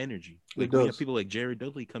same energy. Like we have people like Jared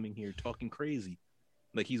Dudley coming here talking crazy,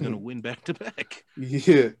 like he's gonna win back-to-back.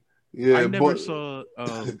 Yeah. I never saw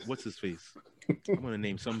what's his face. I'm gonna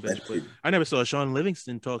name some bench player. I never saw Sean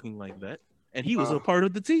Livingston talking like that, and he was a part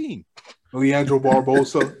of the team. Leandro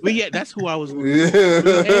Barbosa. Yeah, that's who I was.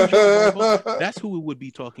 That's who would be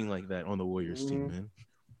talking like that on the Warriors team, man.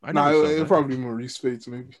 It'd probably be Maurice Spates,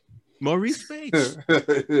 maybe. Maurice Spates.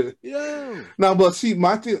 Yo. Now, but see,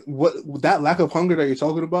 my thing, that lack of hunger that you're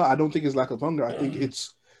talking about, I don't think it's lack of hunger. I think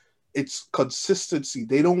it's consistency.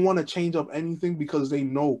 They don't want to change up anything because they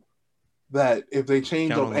know that if they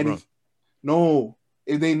change up anything,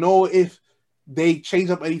 if they change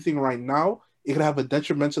up anything right now, it could have a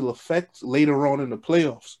detrimental effect later on in the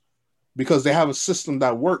playoffs because they have a system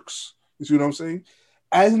that works. You see what I'm saying?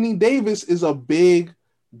 Anthony Davis is a big,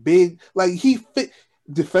 like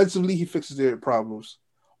defensively, he fixes their problems.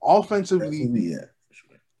 Offensively,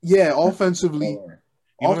 offensively.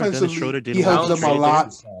 Offensively, he helps them a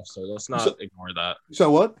lot. Soft, so let's not ignore that.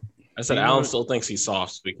 So what? I said Allen still thinks he's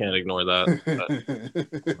soft, so we can't ignore that.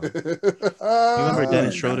 You remember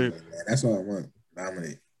Dennis Schroeder? That's what I want.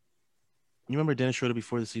 Dominate. You remember Dennis Schroeder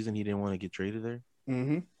before the season? He didn't want to get traded there.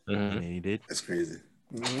 And he did. That's crazy.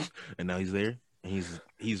 And now he's there. And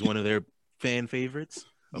he's one of their fan favorites.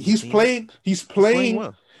 He's playing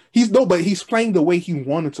well. But he's playing the way he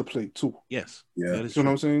wanted to play too. Yes. Yeah. You know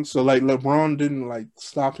what I'm saying? So like LeBron didn't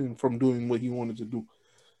stop him from doing what he wanted to do.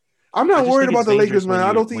 I'm not worried about the Lakers, man.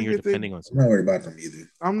 I don't think you're depending on. I'm not worried about them either.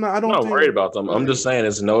 I'm not worried about them. I'm just saying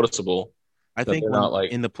it's noticeable. I think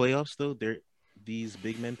in the playoffs though, these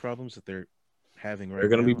big men problems that they're having right now, they're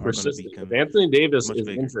going to be persistent. If Anthony Davis is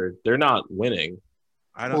injured, they're not winning.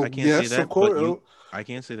 I can't say that. But I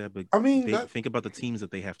can't say that. But I mean, think about the teams that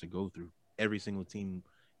they have to go through. Every single team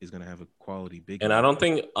is going to have a quality big. And I don't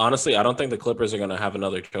think the Clippers are going to have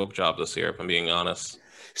another choke job this year, if I'm being honest.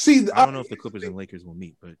 See, I don't know if the Clippers and Lakers will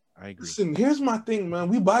meet, but I agree. Listen, here's my thing, man.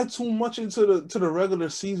 We buy too much into the regular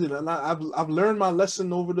season, and I've learned my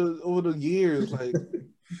lesson over the years. Like,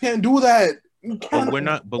 you can't do that. But we're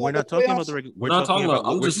not talking about the regular. We're not talking about.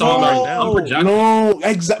 I'm we're just talking about. now. I'm projecting. No,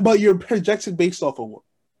 exactly. But you're projecting based off of what?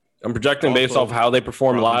 I'm projecting based off how they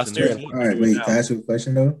performed last year. All right, wait. Can I ask you a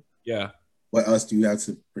question though? Yeah. What else do you have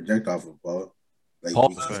to project off of, Paul? Like, Paul,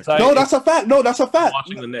 no, that's a fact. No, that's a fact.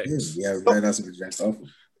 Watching the Knicks. Yeah, nothing else to project off of.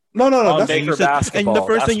 No. Ron That's Baker You said- basketball. and the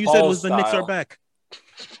first thing you said Paul's was the Knicks style. are back.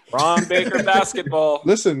 Ron Baker basketball.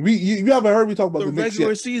 Listen. You haven't heard me talk about The the Knicks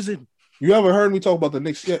regular yet. season. You haven't heard me talk about the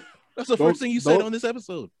Knicks yet. That's the Don't- first thing you said don't- on this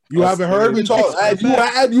episode. You haven't heard me talk.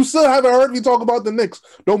 You still haven't heard me talk about the Knicks.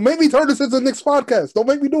 Don't make me turn this into a Knicks podcast. Don't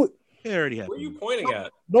make me do it. It already Where are you happened. pointing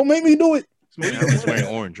at? Don't make me do it. This man Allen is wearing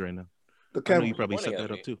orange right now. The I know camera. you probably Pointing set at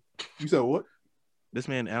that me. up too. You said what? This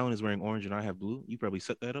man Allen is wearing orange and I have blue. You probably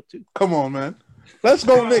set that up too. Come on, man. Let's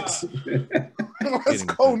go Knicks. Let's Kidding,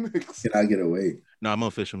 go man. Knicks. Can I get away? No, I'm an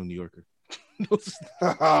official New Yorker.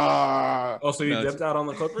 Oh, so you No, dipped out on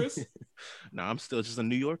the Clippers? No, I'm still just a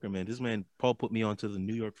New Yorker, man. This man Paul put me onto the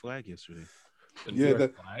New York flag yesterday. The Yeah, New York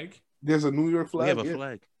that- flag. There's a New York We flag. have a yeah.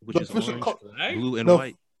 flag, which The is official orange, Flag? blue, and No.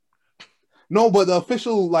 white. No, but the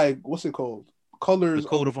official, like, what's it called? Colors. The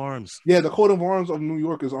coat of arms. Yeah, the coat of arms of New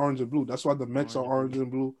York is orange and blue. That's why the Mets are Orange orange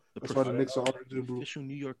and blue. The That's why the Knicks are orange and blue. official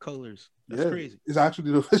New York colors. That's Yeah, crazy. it's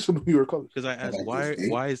actually the official New York colors. Because I asked like why this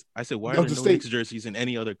state. why is I said why Of are the there no state. Knicks jerseys in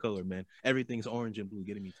any other color, man? Everything's orange and blue,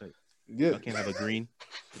 getting me tight. Yeah. I can't have a green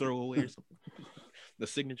throwaway or something. The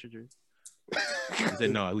signature jersey. He said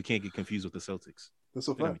no, we can't get confused with the Celtics. That's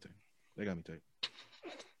a They got me fact. tight. They got me tight.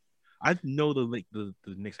 I know the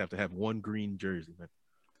Knicks have to have one green jersey, man.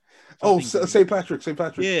 Oh, Something St. Patrick. St.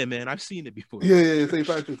 Patrick. Yeah, man, I've seen it before. Yeah, St.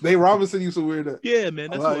 Patrick. Nate Robinson used to wear that. Yeah, man,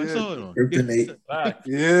 that's Oh, what I yeah. saw it on. Kryptonite. Fact.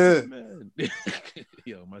 Yeah. Man.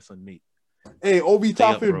 Yo, my son Nate. Hey, Obi Stay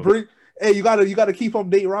up, Toppin, bro. Hey, you gotta keep up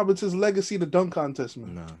Nate Robinson's legacy, the dunk contest,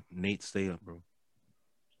 man. Nah, Nate, stay up, bro.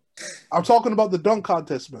 I'm talking about the dunk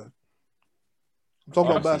contest, man. I'm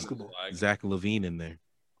talking about I've seen basketball. the flag. Zach Levine in there.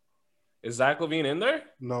 Is Zach Levine in there?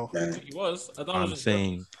 No. Yeah. He was. I thought it was I'm just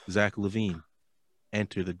saying Zach Levine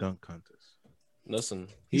enter the dunk contest. Listen,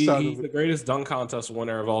 He's talking he's about- the greatest dunk contest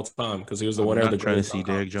winner of all time because he was the I'm winner of not the trying to greatest see dunk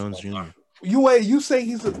Derrick contest Jones of all Jr. time. You saying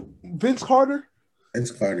he's a Vince Carter?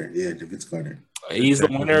 Vince Carter. Yeah, Vince Carter. He's the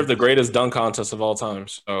winner of the greatest dunk contest of all time.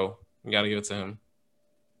 So you got to give it to him.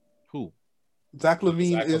 Who? Zach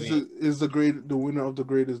Levine Zach Levine. is the winner of the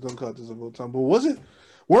greatest dunk contest of all time. But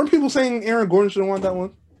weren't people saying Aaron Gordon should have won that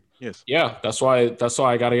one? Yes. Yeah, that's why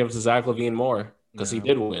I got to give it to Zach Levine more because he No.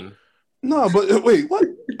 did win. No, but wait, what?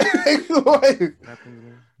 Wait.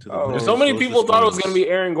 To the Oh. Warriors, So many those people thought it was response. going to be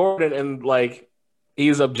Aaron Gordon, and like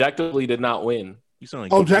he's objectively did not win. You sound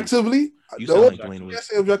like Objectively? You No, sound like I Dwayne can't Wade.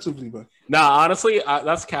 say objectively, but Nah, honestly,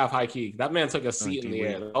 that's calf high key. That man took a seat in the Dwayne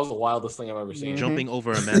air. Wade. That was the wildest thing I've ever seen. Mhm. Jumping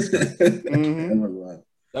over a mascot. Mhm.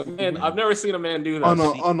 That man, I've never seen a man do that. on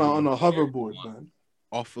a seat on a hoverboard, man.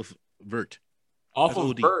 off of vert. Off That's of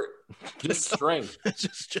OD. Bert, just strength.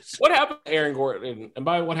 just What happened to Aaron Gordon? And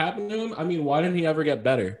by what happened to him, I mean, why didn't he ever get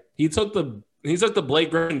better? He took the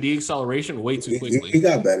Blake Griffin deceleration way too He quickly.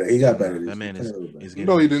 got better. He got better. that man is getting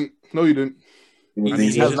No, he didn't. No, he didn't. He I mean, was he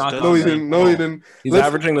injured. has not No, he done didn't. No, he didn't. He's Listen-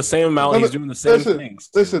 averaging the same amount. No, He's doing the same listen, things.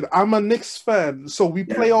 Listen, I'm a Knicks fan, so we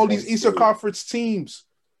Yeah, play all these that's Eastern true. Conference teams.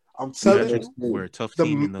 I'm telling Magic. you, We're a tough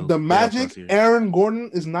team in the playoffs Magic, last year. Aaron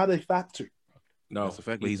Gordon is not a factor. No, That's a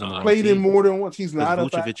fact, but he's on the not. right Played in team. more than once. He's not a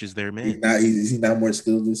Because factor. Vucevic is their He's man. not. Is he not more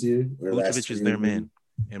skilled this year? Or last Vucevic is year? their man.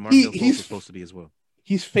 And Markel he's- is supposed to be as well.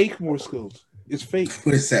 He's fake more skills. It's fake.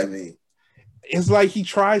 What does that mean? It's like he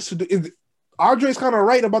tries to do. Andre's kind of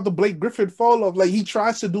right about the Blake Griffin fall off. Like he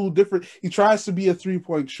tries to do different. He tries to be a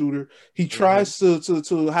 3-point shooter. He tries to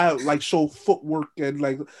have like show footwork and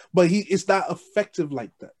like, but it's not effective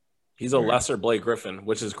like that. He's a lesser Blake Griffin,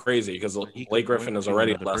 which is crazy because He Blake could Griffin win is to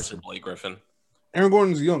already a another lesser person. Blake Griffin. Aaron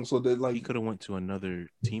Gordon's young, so that like He could have went to another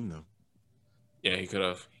team though. Yeah, he could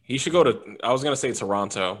have. He should go to. I was gonna say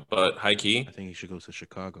Toronto, but high key, I think he should go to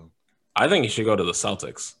Chicago. I think he should go to the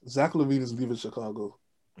Celtics. Zach LaVine is leaving Chicago.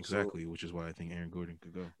 Exactly, which is why I think Aaron Gordon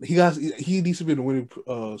could go. He needs to be in a winning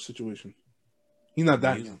situation. He's not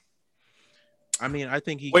that He's- young. I mean, I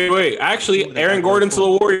think he Wait. Actually, He's Aaron Gordon to the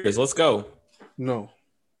Warriors. Let's go. No,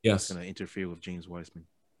 Yes. going to interfere with James Wiseman.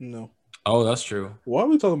 no. Oh, that's true. Why are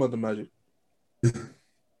we talking about the Magic?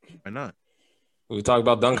 Why not? We talk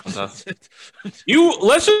about dunk contests.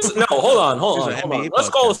 Let's just no. Hold on. Here's an NBA Let's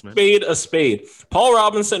call podcast, man. a spade. Paul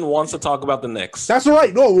Robinson wants to talk about the Knicks. That's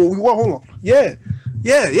right. No, hold on. Yeah.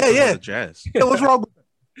 The Jazz. Yeah, what's wrong?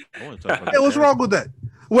 I want to talk about Yeah, the what's Jazz. wrong with that?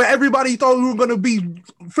 where everybody thought we were going to be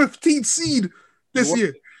 15th seed this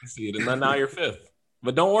year. Seed, and then now you're 5th.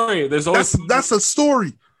 But don't worry, there's always that's a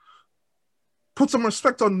story. Put some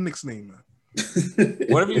respect on the Knicks name, man.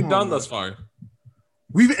 What have you done thus far?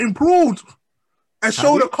 We've improved and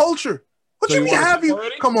showed a culture. What So you mean? Have you?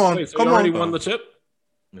 already? Come on, Wait, so come you already on. won the chip?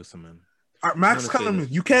 Listen, man. Max I'm gonna say Kellerman,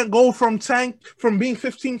 this. you can't go from being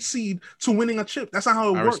 15th seed to winning a chip. That's not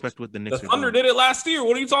how it I works. respect what the The Knicks are Thunder doing. did it last year.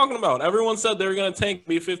 What are you talking about? Everyone said they were going to tank,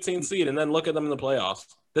 be 15th seed, and then look at them in the playoffs.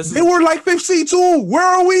 They were like 5th seed too. Where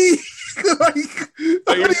are we?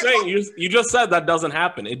 So you're saying you just said that doesn't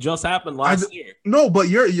happen. It just happened last year. No, but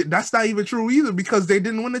that's not even true either because they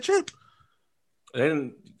didn't win the chip.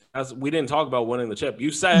 We didn't talk about winning the chip.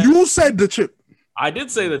 You said the chip. I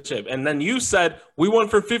did say the chip, and then you said we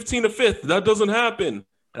went from 15 to 5th. That doesn't happen.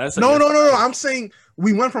 And I said, No. I'm saying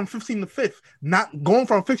we went from 15 to 5th. Not going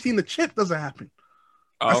from 15 to chip doesn't happen.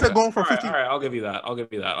 I said going from 15. All right, I'll give you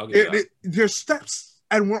that. There's steps,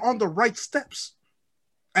 and we're on the right steps,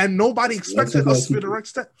 and nobody expected us to be the right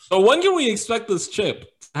steps. So when can we expect this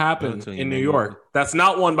chip to happen in New York? That's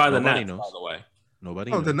not won by the Nobody Nets, knows. by the way.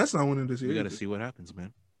 Nobody Oh, knows. then that's not winning this year. We got to see what happens,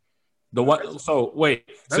 man. The what? So wait.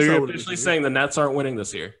 So That's not you're what it officially is. saying the Nets aren't winning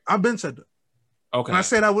this year? I've been said that. Okay. And I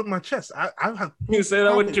say that with my chest. I have. You say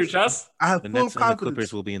that with your chest? I have The full Nets and the confidence.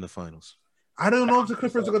 Clippers will be in the finals. I don't know if the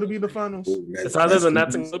Clippers are going to be in the finals. It's either the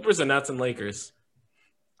Nets and Clippers or Nets and Lakers.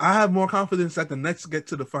 I have more confidence that the Nets get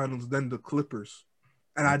to the finals than the Clippers.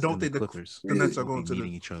 And I Nets don't and think the Clippers Nets are will going be to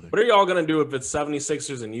meeting the. each other. What are y'all gonna do if it's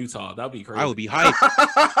 76ers in Utah? That'd be crazy. I would be hyped.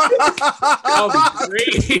 That would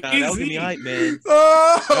be crazy. That would get me hyped, man.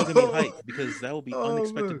 That would get me hyped because that would be Oh,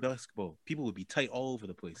 unexpected man. basketball. People would be tight all over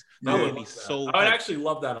the place. I That would would be love that. so. I would hyped. actually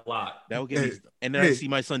love that a lot. That would get me. Hey, And then I hey. see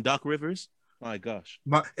my son Doc Rivers. My gosh.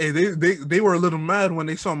 Hey, they were a little mad when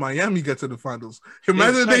they saw Miami get to the finals.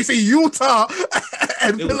 Imagine they tight. see Utah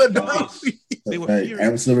and It was Philadelphia. They were Right, furious.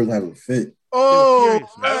 Adam Silver gonna have a fit. Oh,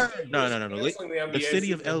 furious, man. man. No. Canceling The NBA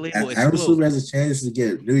city of season. LA will Adam Silver explode. has a chance to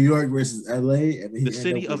get New York versus LA, and he The end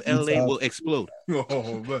city up of with LA Utah. will explode.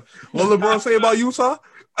 Oh, man. What LeBron say about Utah?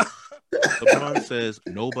 LeBron says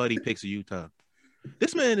nobody picks Utah.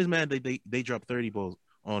 This man is mad that they dropped 30 balls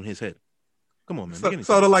on his head. Come on, man.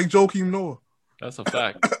 Sounded like Joakim Noah. That's a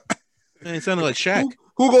fact. Man, it sounded like Shaq.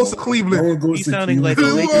 Who goes to No Cleveland? one goes He's to sounding like the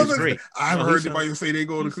Cleveland. Who goes Lakers to- great. I've No, heard he's anybody say they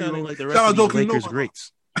go to He's sounding Cleveland. like the Shout out rest of these Joakim Lakers Noah.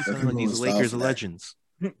 greats. He's sounding like these Stop Lakers that. legends.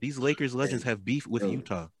 These Lakers legends have beef with Yo.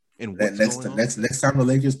 Utah. And That what's going on? next time the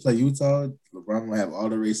Lakers play Utah, LeBron will have all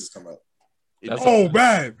the races come out. That's Oh,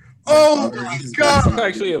 man. All Oh, the my races God. come out.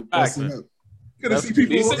 Actually a fact. Busting up. Gonna That's, see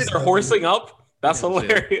people. these things are horsing up. That's Yeah, I'm saying.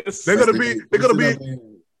 hilarious. They're gonna be. They're gonna be. Busting up.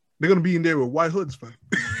 They're gonna be in there with white hoods, man.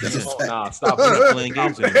 That's a Oh, fact. nah, stop We're it. not playing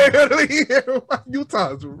games They're anymore. gonna be here.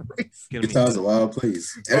 Utah's race. Gonna be Utah's a wild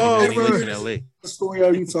place. Oh, Every man. Lakers in LA. the story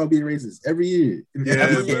of Utah being racist every year. Yeah,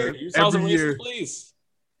 Every man. year. Utah's a Every racist year. place.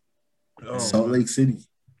 Oh, Salt man. Lake City.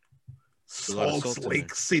 A lot of Salt salt in Lake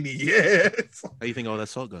there. City, yeah. How do you think all that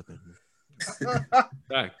salt got there?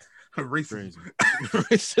 Fact. Racism. Crazy.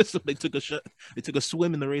 Racism. They took a shot. They took a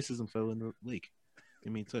swim in the racism, fell in the lake.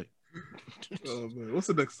 Give me a tight. Oh, man. What's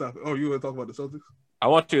the next topic? Oh, you want to talk about the Celtics? I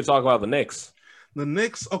want you to talk about the Knicks. The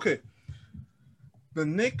Knicks. Okay. The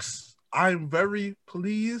Knicks. I'm very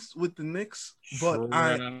pleased with the Knicks, but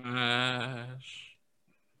Trash.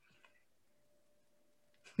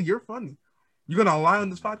 you're funny. You gonna lie on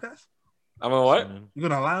this podcast? I'm a what? You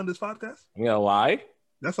gonna lie on this podcast? I'm gonna lie.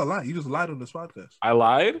 That's a lie. You just lied on this podcast. I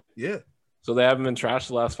lied. Yeah. So they haven't been trashed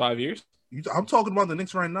the last 5 years. I'm talking about the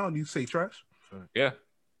Knicks right now, and you say trash. Yeah,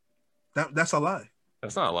 That's a lie.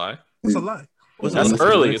 that's not a lie. That's a lie. What's That's that?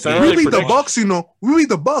 early. It's an We early beat the prediction. Bucks, you know. We beat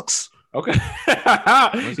the Bucks. Okay.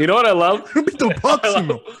 You know what I love? We beat the Bucks, you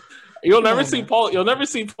know. You'll never on, see man. Paul. You'll never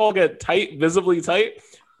see Paul get tight, visibly tight.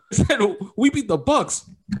 He said, "We beat the Bucks.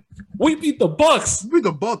 We beat the Bucks." We beat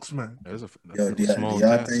the Bucks, man. That's Yo, a do small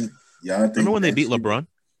y'all task. think? Y'all think? Remember when they beat next year- LeBron?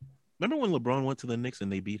 Remember when LeBron went to the Knicks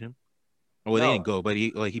and they beat him? Oh, well, No. they didn't go, but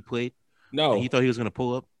he played. No, And he thought he was gonna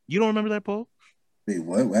pull up. You don't remember that, Paul? Wait,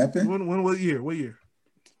 what happened? What year? What year?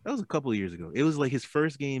 That was a couple of years ago. It was like his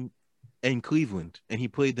first game in Cleveland, and he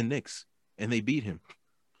played the Knicks, and they beat him.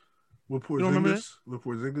 With You don't remember Porzingis? With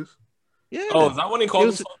Porzingis? Yeah. Oh, is that when he called It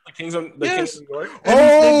was- himself the Kings of Yes. New York? And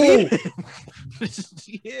Oh! they beat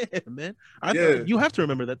him. Yeah, man. Yeah. You have to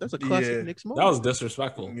remember that. That's a classic Yeah. Knicks moment. That was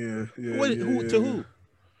disrespectful Yeah, yeah. What- yeah, who, yeah, to yeah. who?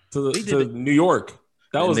 to They did New York.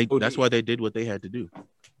 That And was OD. that's why they did what they had to do.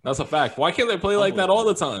 That's a fact. Why can't they play like that all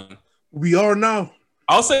the time? We are now.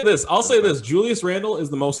 I'll say this. Julius Randle is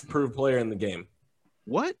the most improved player in the game.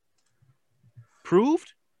 What?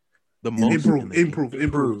 Proved? The most. Improve.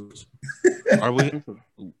 Improved. Are we?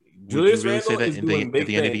 Julius you really say Randle that is at doing big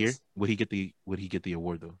the end of the year? things. Would he get the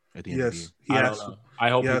award though at the end of the year? Yes, he I has don't to. know. I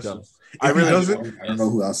hope he Yes. does. If I he really doesn't- do. I don't know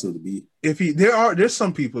who else it would be. If he there's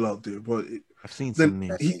some people out there, but I've seen then some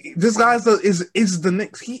names. this guy's is the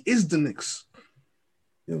Knicks. He is the Knicks.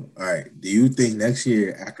 Yo, all right. Do you think next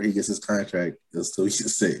year after he gets his contract, he'll still be the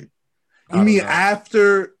same? I You don't mean know.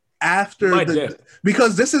 after He might the dip.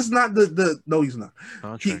 because this is not the no, he's not.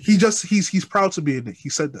 Contract. He's proud to be a Knick. He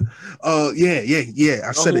said that. Yeah.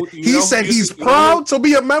 I said who- it. you He know said who- he's you know proud to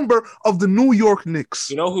be a member of the New York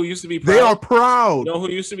Knicks. You know who used to be proud? They are proud. You know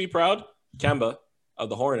who used to be proud? Kemba of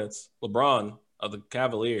the Hornets. LeBron of the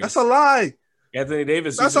Cavaliers. That's a lie. Anthony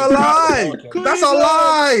Davis. That's used a to be proud lie. of the Pelicans. That's a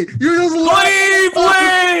lie. You're just lying.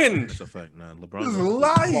 Cleveland. That's a fact. Nah, You're LeBron. just Come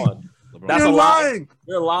lying. on. LeBron. That's You're a lie. lying.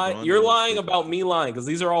 You're lying. LeBron You're knows lying this. about me lying because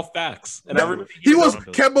these are all facts. And That- everybody He was LeBron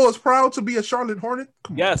does. Kemba was proud to be a Charlotte Hornet.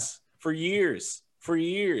 Come on. yes for years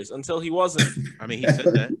until he wasn't. I mean, he said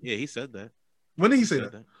that. Yeah, he said that. When did he He say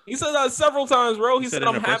said that? He said that several times, bro. He He said, said it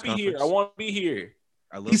in "I'm a press happy here. I conference. want to be here.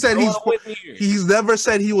 I love He said I he's want to win here." he's never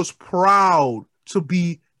said he was proud to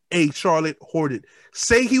be a Charlotte Hornet.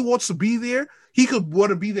 Say he wants to be there. He could want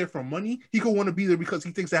to be there for money. He could want to be there because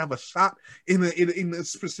he thinks they have a shot in a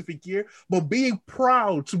specific year. But being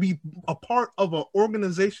proud to be a part of an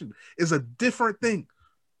organization is a different thing.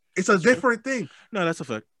 It's a different thing. No, that's a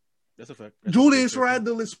fact. That's a fact. That's a Julius fact.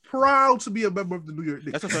 Randle is proud to be a member of the New York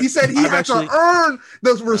Knicks. That's a fact. He said he I've had actually- to earn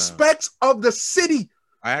the respect of the city.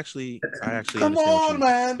 I actually Come on,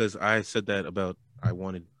 man. because I said that about I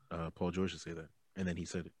wanted Paul George to say that, and then he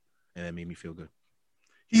said it, and that made me feel good.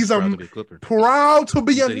 He's proud a to be a Clipper. proud to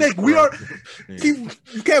be He a said he's Knick. We proud. are. Yeah.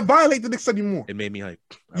 You can't violate the Knicks anymore. It made me hype.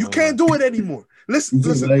 You can't do it anymore. Listen, You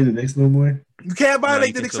can't listen. play the Knicks no more. You can't violate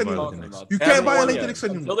you the can Knicks still anymore. violate the Knicks. You They can't haven't won violate yet. the Knicks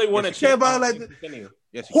anymore. Until they win a You chip. can't violate the- Continue.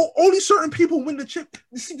 Yes, you Only certain people win the chip.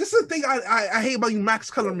 You see, this is the thing I hate about you, Max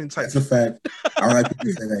Kellerman type. That's a fact. I don't like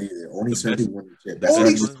people saying that either. Only certain people win the chip. That's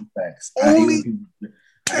Only- just facts. I hate when only- people- I hate when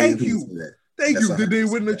Thank people you. say that. Thank That's you. Did they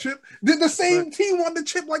win the 100%. chip? Did the same team won the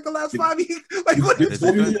chip like the last 5 years? Like what? Is There's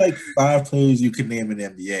it only fact? like 5 players you can name in the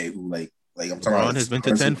NBA who like I'm talking LeBron about. has been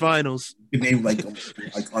to 10 finals. You can name like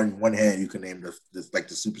on one hand you can name the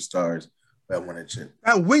superstars that won a chip.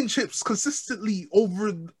 That win chips consistently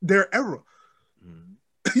over their era. Mhm.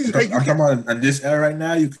 Like, you I'm can't- talking about on this era right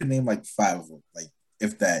now. You can name like 5 of them, like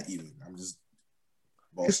if that even. I'm just.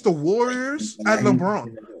 it's the Warriors Like, and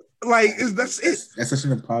LeBron. Like that's it. That's such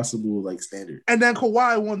an impossible like standard. And then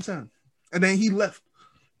Kawhi won 10, and then he left.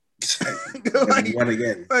 And he won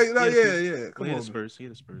again. Like, no, Yeah, yeah. Come He had on. the Spurs. He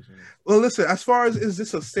had the Spurs. Yeah. Well, listen. As far as is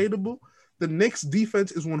this sustainable, the Knicks'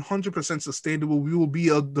 defense is 100% sustainable. We will be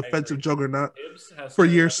a defensive juggernaut Tibbs has for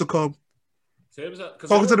to- years to come. Tibbs, 'cause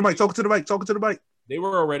Talking to they the were- mic. Talking to the mic. Talking to the mic. They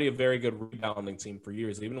were already a very good rebounding team for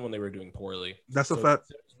years, even when they were doing poorly. That's a So fact.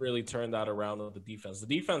 Tibbs really turned that around with the defense. The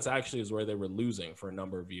defense actually is where they were losing for a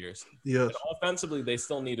number of years. Yes. And offensively, they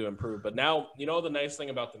still need to improve. But now, you know, the nice thing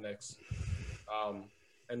about the Knicks,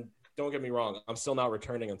 and don't get me wrong, I'm still not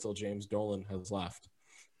returning until James Dolan has left.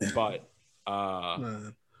 But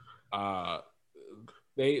Man.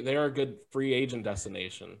 they are a good free agent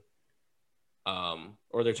destination.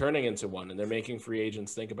 Or they're turning into one, and they're making free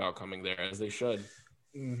agents think about coming there, as they should.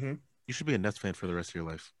 Mm-hmm. You should be a Nets fan for the rest of your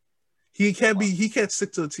life. He can't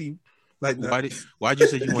stick to a team like that. Why'd you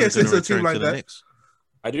say you You wanted can't stick to to a team return like to the that. Knicks?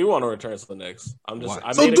 I do want to return to the Knicks. Why?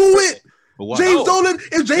 I So made do clear. it. But why? James No. Dolan,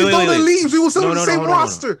 if James Wait, Dolan wait. leaves, we will still No, have the no, same hold on, hold on.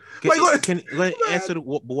 roster. Can, Like, what? answer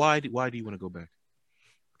why do you want to go back?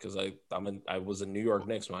 Because I was a New York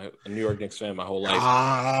Knicks fan my whole life.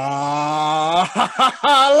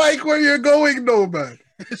 I like where you're going, though, man.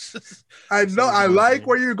 I know. I like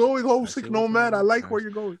where you're going, homesick nomad. I like where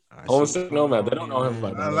you're going. Homesick Nomad. They don't know him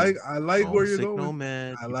by I now. like where you're Homesick going.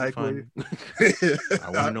 Nomad. I You like can where find- I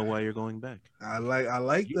want I to know why you're going back.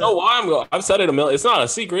 like You that. know why I'm going? I've said it a million. It's not a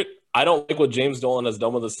secret. I don't like what James Dolan has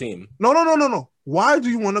done with this team. No. Why do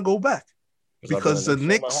you want to go back? Because the I've been a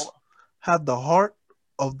Knicks fan my Knicks whole- have the heart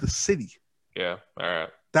of the city. Yeah. All right.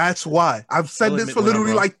 That's why. I've said I'll this admit for when I'm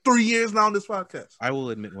literally wrong. like 3 years now on this podcast. I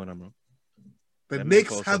will admit when I'm wrong. The That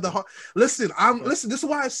makes Knicks all have the sense. heart. Listen, this is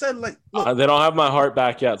why I said, like, look, They don't have my heart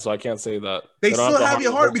back yet, so I can't say that. they don't still the have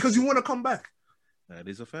your heart to- because you want to come back. That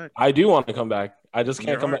is a fact. I do want to come back. I just Your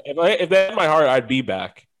can't come heart? back. If they had my heart, I'd be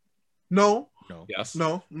back. No. No. Yes.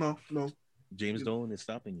 No. James Dolan is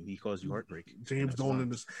stopping you. He caused you heartbreak. James That's Dolan why. in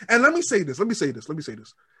this. And let me say this.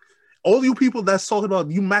 All you people that's talking about,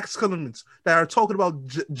 you Max Kellermans that are talking about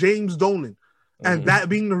James Dolan and Mhm. that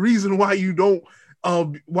being the reason why you don't,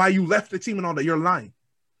 why you left the team and all that, you're lying.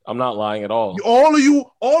 I'm not lying at all. All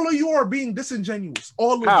of you are being disingenuous.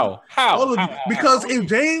 All of you. How? All of How? you. Because if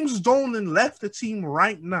James Dolan left the team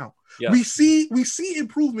right now, Yeah. We see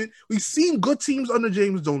improvement. We've seen good teams under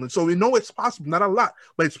James Dolan, so we know it's possible. Not a lot,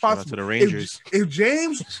 but it's Shout out possible. to the Rangers. If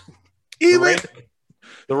James, even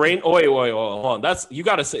the rain. Wait, hold on. That's you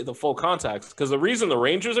got to say the full context because the reason the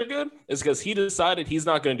Rangers are good is because he decided he's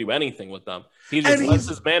not going to do anything with them. He just lets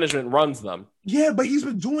his management runs them. yeah, but he's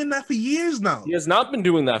been doing that for years now. He has not been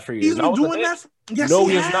doing that for years. He's been Not with the doing that. Knicks. Yes, No,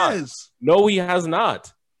 he he has not. has. No, he has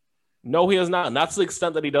not. No, he has not. And that's the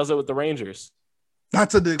extent that he does it with the Rangers. Not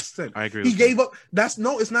to the extent. I agree. He with gave up.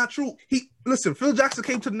 It's not true. Listen, Phil Jackson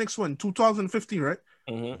came to the Knicks when 2015, right?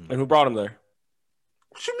 Mm-hmm. And who brought him there?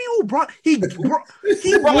 What you mean who brought he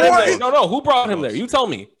brought No, who brought him there? You tell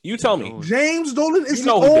me. James Dolan is You the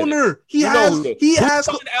know who did it. owner. He You know has who did. he Who has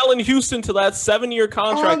signed Allen Houston to that 7-year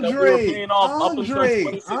contract that we were paying off up until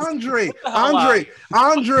 2016.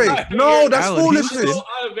 Andre. No, that's Allen foolishness. Houston?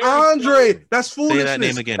 Andre, that's Say foolishness. that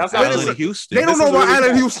name again. That's not Allen listen. Houston. They don't know about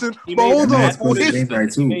Allen Houston, He but made hold bad on.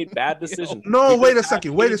 decisions. He He made bad decisions. No, wait a Because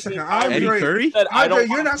second. Houston, Eddie Andre, Curry? said, I don't Andre,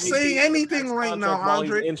 you're want not to saying make anything his right now, contract while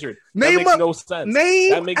he's Andre. injured. Name That makes no sense. Name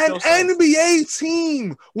That makes an no sense. NBA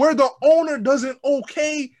team where the owner doesn't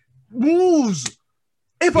okay moves.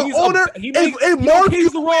 If an owner, He's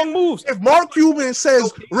the wrong moves. if Mark Cuban says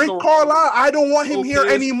Okay, Rick so- Carlisle, I don't want him here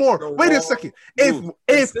Okay, anymore. the Wait a wrong second. move.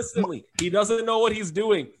 If Consistently, he doesn't know what he's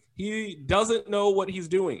doing. He doesn't know what he's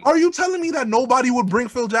doing. are you telling me that nobody would bring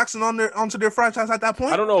Phil Jackson onto their franchise at that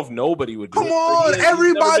point? I don't know if nobody would do Come it. on, He's never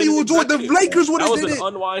everybody been an would do it. The executive. Lakers would That have was did an it.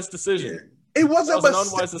 unwise decision. It wasn't, That was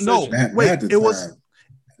an unwise but no. decision. Wait, At the it was. time.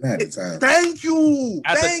 Not at the time. Thank you,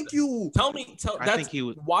 At the- thank you. Tell me, I that's think he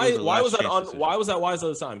was. why. it was the Why was last that? chance decision. Why was that wise at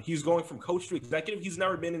the time? He's going from coach to executive. He's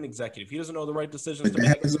never been an executive. He doesn't know the right decisions But to that make.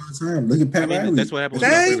 happens all the time. Look at Pat I mean, Riley. that's what happened with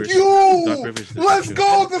Doc Thank Rivers. you. Doc Rivers did Let's that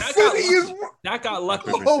go. The That got city is. That got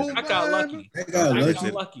lucky. Oh, That got man. lucky. That That got lucky.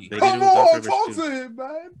 got lucky. They did it Come with Doc on, Rivers, talk too. to him,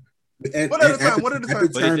 man. At One at a the time, one at a time.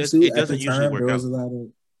 But it doesn't usually work there was out. a lot of.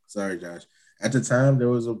 Sorry, Josh. At the time, there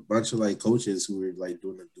was a bunch of like coaches who were like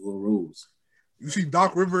doing the dual roles. You see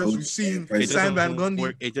Doc Rivers. You've seen It Sam Van doesn't Gundy.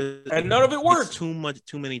 work. It just, And none of it worked. It's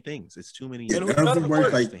too many things. It's too many. Yeah, And none none of of them it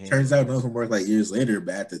worked. works. Like turns out, none of them worked like years later.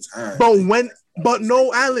 But at the time, But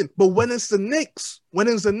no, Allen. But when it's the Knicks,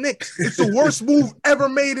 it's the worst move ever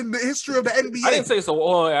made in the history of the NBA. I didn't say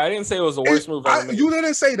so. I didn't say it was the worst move ever made. You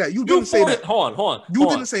didn't say that. You didn't say that. Hold on. You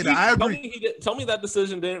didn't say that. I agree. Tell me that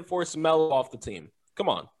decision didn't force Melo off the team. Come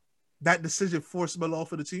on. That decision forced Melo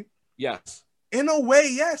off of the team. Yes. In a way,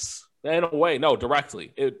 yes. In a way, no,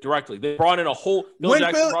 directly. Directly. They brought in a whole. When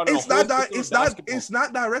Jackson Phil, brought in a it's whole not system of basketball. it's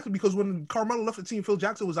not directly because when Carmelo left the team, Phil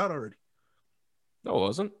Jackson was out already. No, it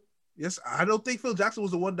wasn't. Yes, I don't think Phil Jackson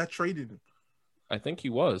was the one that traded him. I think he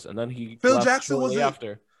was, and then he Phil left Jackson shortly was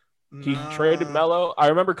after. He traded Melo. I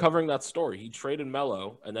remember covering that story. He traded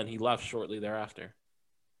Melo, and then he left shortly thereafter.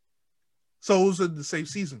 So it was in the same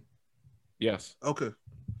season. Yes. Okay.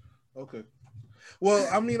 Well,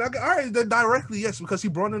 I mean, all right, then directly, yes, because he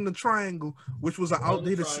brought in the triangle, which was an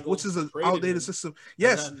outdated, system.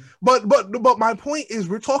 Yes, then, but my point is,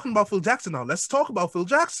 we're talking about Phil Jackson now. Let's talk about Phil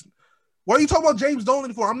Jackson. What are you talking about James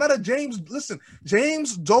Dolan for? I'm not a James. Listen,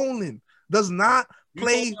 James Dolan does not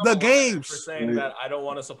play the games. For saying that I don't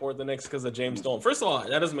want to support the Knicks because of James Dolan. First of all,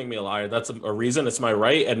 that doesn't make me a liar. That's a reason. It's my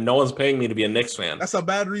right, and no one's paying me to be a Knicks fan. That's a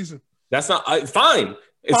bad reason. That's not fine.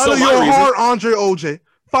 It's Follow still my your reason. heart, Andre OJ.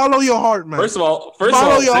 Follow your heart, man. First of all,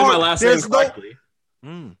 Follow say your my heart. last There's name no- correctly.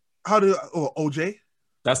 How do OJ?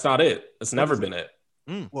 That's not it. It's never been it.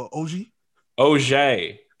 Well, OG.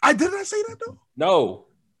 OJ. I didn't say that though. No.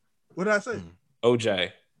 What did I say?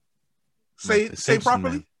 OJ. Say properly.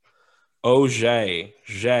 Man. OJ.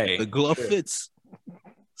 J. The glove fits.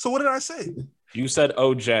 So what did I say? You said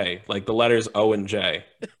OJ, like the letters O and J.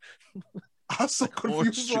 I'm so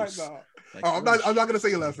confused Orange right juice. now. Like I'm not gonna say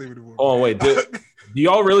your last name anymore. Oh wait, do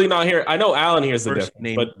y'all really not hear? I know Alan hears the First difference,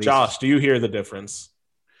 name but basis. Josh, do you hear the difference?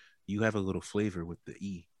 You have a little flavor with the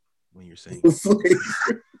E when you're saying.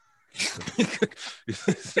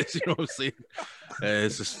 You know what I'm saying?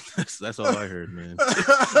 It's just that's all I heard, man.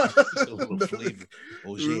 Just a little flavor.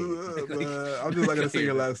 Man, I'm just not gonna say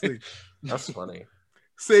your last name. That's funny.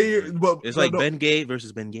 Say it, but It's like no, Ben Gay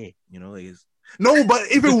versus Ben Gay. You know, like it's, no, but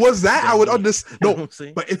if it was that, I would understand. you know what No, I'm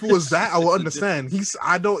saying? but if it was that, I would understand. It's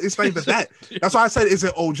not even that. That's why I said, is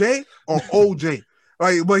it OJ or OJ?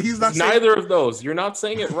 Like, but he's not saying. Neither of those. You're not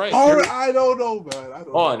saying it right. All right, I don't know, man. I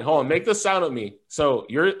don't Hold on. Make the sound of me. So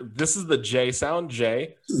this is the J sound.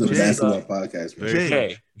 J. This is a basketball podcast, man.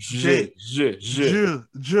 J. J. J. J.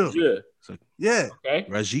 J. J. Yeah, Okay.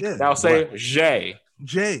 Rajik. Yeah. Now say J.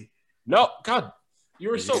 J. No, God, you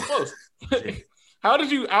were so close. How did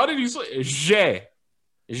you say J?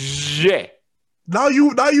 J. Now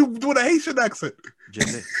you doing a Haitian accent.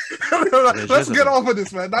 Let's get off of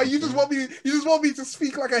this, man. Now you just want me to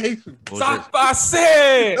speak like a Haitian. Not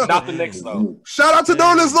the Knicks though. Shout out to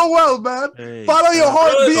Nerlens Noel, man. Hey. Follow your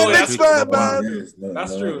heart, be a Oh, Knicks fan, man.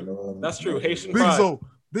 That's true. That's true. Haitian Big pride.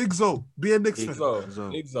 Big Zo, be a Knicks Big fan.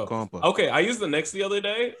 Zo. Compa. Okay, I used the Knicks the other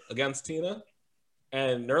day against Tina,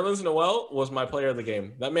 and Nerlens Noel was my player of the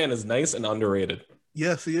game. That man is nice and underrated.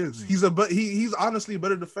 Yes, he is. He's honestly a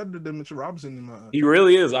better defender than Mitchell Robinson in my eyes. He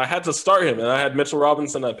really is. I had to start him, and I had Mitchell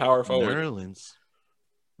Robinson at power forward. Nerlens.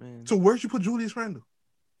 Man. So where'd you put Julius Randle?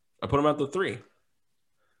 I put him at the 3.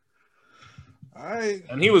 All right.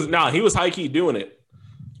 And he was high key doing it.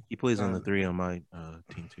 He plays on the 3 on my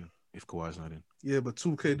team too. If Kawhi's not in. Yeah, but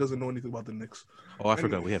 2K doesn't know anything about the Knicks. Oh, I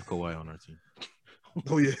forgot we have Kawhi on our team.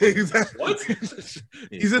 Oh yeah, exactly. What?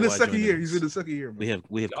 He's in the second year. He's in the second year. Man.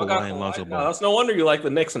 We have Y'all got Kawhi and Lonzo Kawhi. Ball. That's no wonder you like the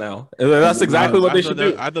Knicks now. That's exactly what they should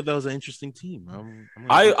do. I thought that was an interesting team.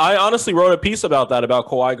 I honestly wrote a piece about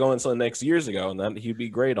Kawhi going to the Knicks years ago, and that he'd be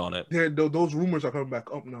great on it. Those rumors are coming back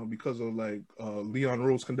up now because of like Leon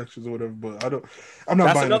Rose connections or whatever. But I'm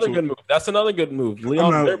not. That's another good move. That's another good move.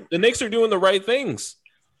 Leon, the Knicks are doing the right things.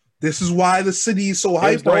 This is why the city is so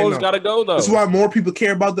hyped right now. Got to go though. This is why more people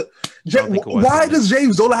care about the. Why does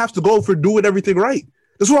James Dolan have to go for doing everything right?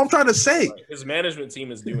 That's what I'm trying to say. His management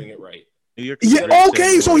team is doing it right. Yeah.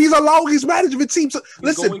 Okay. So he's allowing his management team to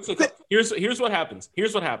listen. Here's what happens.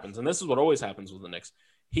 Here's what happens, and this is what always happens with the Knicks.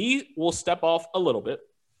 He will step off a little bit.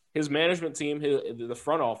 His management team, the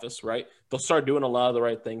front office, right? They'll start doing a lot of the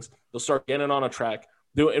right things. They'll start getting on a track.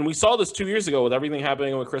 And we saw this 2 years ago with everything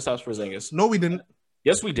happening with Kristaps Porzingis. No, we didn't.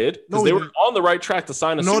 Yes, we did. Because they were on the right track to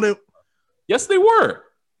sign a No, Yes, they were.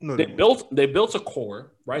 No, they built a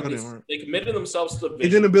core, right? No, they committed themselves to the vision. They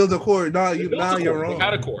didn't build a core. You're wrong. They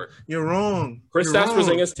had a core. You're wrong. Kristaps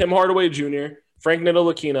Porzingis, Tim Hardaway Jr., Frank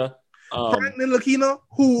Ntilikina. Frank Ntilikina,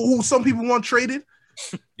 who some people want traded.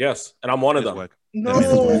 Yes, and I'm one of them.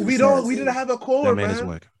 No, we don't. We didn't have a core,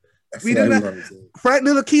 man. We didn't. Frank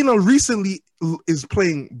Ntilikina recently is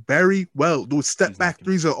playing very well. Doing step back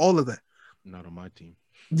threes and all of that. Not on my team.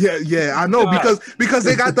 Yeah, I know because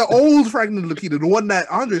they got the old Frank Ntilikina, the one that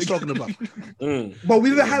Andre's talking about. But we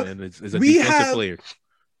didn't have.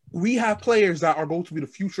 We have players that are going to be the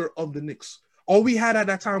future of the Knicks. All we had at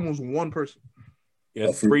that time was one person.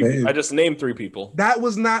 Yeah, 3. I just named 3 people. That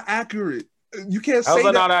was not accurate. You can't say that. How's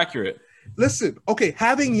that not accurate? Listen, okay,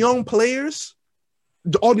 having young players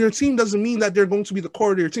on your team doesn't mean that they're going to be the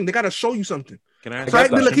core of your team. They got to show you something.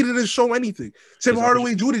 Frank Ntilikina didn't show anything. Tim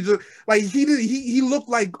Hardaway Jr. just like he looked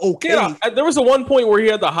like okay. Yeah, there was a one point where he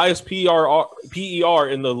had the highest PER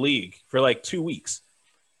in the league for like 2 weeks.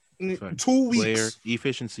 2 weeks. Player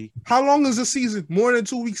efficiency. How long is the season? More than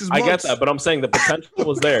 2 weeks is months. I get that, but I'm saying the potential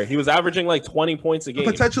was there. He was averaging like 20 points a game.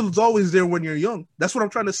 The potential is always there when you're young. That's what I'm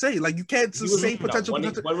trying to say. Like you can't say potential.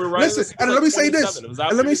 Listen, and let me say this.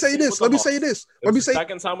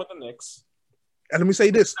 Second time with the Knicks. And let me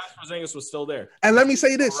say this. Porzingis was still there. And let me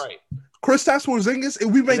say this. Right. Kristaps Porzingis,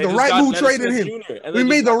 we made the right move trading him. We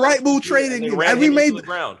made the right move trading him. And we made the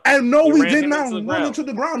ground. And no, we did not run him to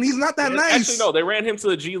the ground. He's not that nice. Actually, no, they ran him to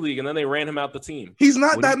the G League and then they ran him out the team. He's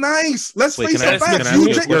not that nice. Let's face the facts.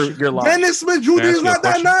 Dennis Smith Jr. is not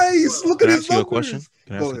that nice. Look at his numbers. Can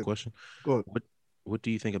I ask you a question? Go ahead. What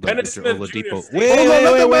do you think about Victor Oladipo?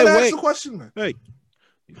 Wait. Ask the question, man. Hey,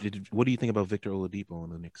 what do you think about Victor Oladipo on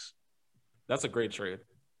the Knicks? That's a great trade.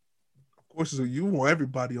 Of course, you want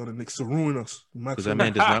everybody on the Knicks to ruin us. Because that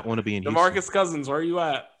man does not want to be in Houston. DeMarcus Cousins, where are you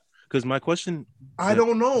at? Because my question, I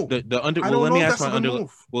don't know. Let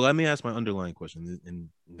me ask my underlying question, and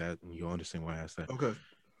that you'll understand why I asked that. Okay.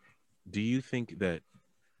 Do you think that,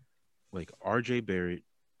 like R.J. Barrett,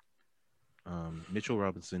 Mitchell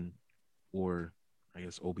Robinson, or I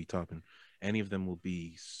guess Obi Toppin, any of them will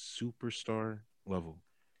be superstar level?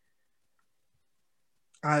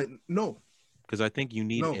 No. Because I think you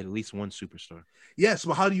need at least one superstar. Yes,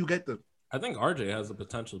 but how do you get them? I think RJ has the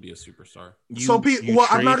potential to be a superstar.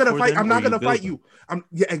 I'm not gonna fight. I'm not gonna fight you.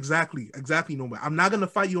 Exactly. No, man. I'm not gonna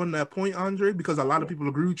fight you on that point, Andre, because a lot of people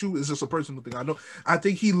agree with you. It's just a personal thing. I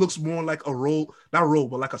think he looks more like a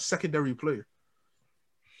but like a secondary player.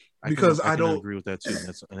 Because I don't agree with that too.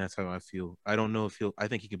 That's how I feel. I don't know if I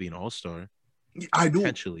think he could be an all-star. I do.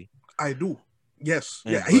 Potentially. I do. Yes.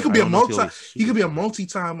 Yeah. He could be a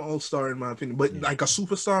multi-time all-star in my opinion, but like a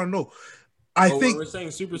superstar, no. I think when we're saying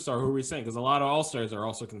superstar, who are we saying? Because a lot of all-stars are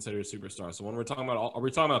also considered superstars. So when we're talking about, are we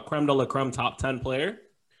talking about creme de la creme top 10 player?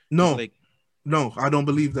 No. No, I don't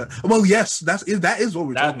believe that. Well, yes, that is what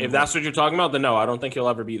we're talking about. If that's what you're talking about, then no, I don't think he'll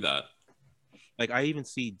ever be that. Like I even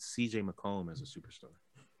see CJ McCollum as a superstar.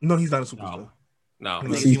 No, he's not a superstar. No, I Is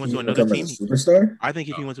think if he he went to another become like team, a superstar? I think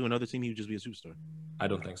if he went to another team, he would just be a superstar. I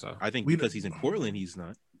don't think so. I think We- because he's in Portland, he's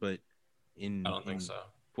not. But I don't think so.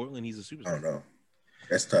 Portland, he's a I superstar. don't know.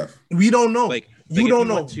 That's tough. We don't know. Like You if don't he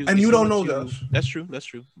know, went to- and if you he don't went know, to- Josh. That's true. That's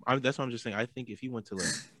true. That's what I'm just saying. I think if he went to like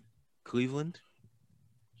Cleveland,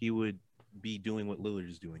 he would be doing what Lillard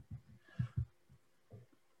is doing.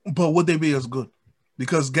 But would they be as good?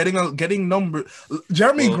 Because getting number,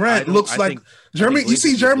 Jeremy Well, Grant looks like Jeremy. You see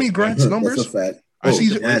Blazers Jeremy would look Grant's better. numbers. That's a fact. I Oh,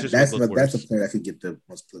 think the that, Blazers that's would look that's a worse. point I could get the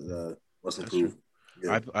must improve.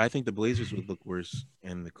 Yeah. I think the Blazers would look worse,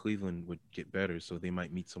 and the Cleveland would get better. So they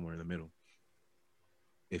might meet somewhere in the middle.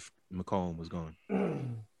 If McCollum was gone,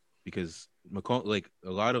 because McCollum, like a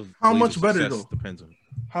lot of How Blazers much better, success though? depends on.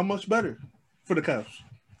 How much better for the Cavs?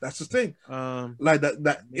 That's the thing.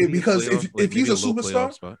 Maybe Because playoff, if like he's a maybe low superstar,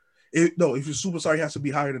 playoff spot. if he's a superstar, he has to be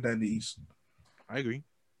higher than that in the East. I agree.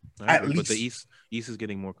 At But the least. East is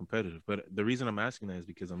getting more competitive. But the reason I'm asking that is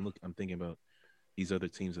because I'm thinking about these other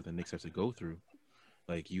teams that the Knicks have to go through.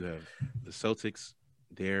 Like you have the Celtics,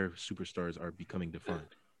 their superstars are becoming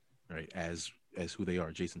defined, right? As who they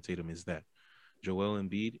are. Jason Tatum is that. Joel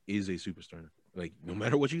Embiid is a superstar. Like no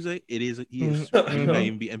matter what you say, he is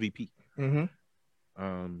MVP. Mm-hmm.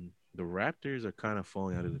 The Raptors are kind of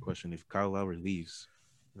falling out of the question. If Kyle Lowry leaves,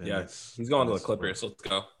 then Yeah, that's- he's going to the that's- Clippers. Let's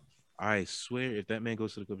go. I swear, if that man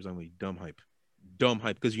goes to the Clippers, I'm gonna be dumb hype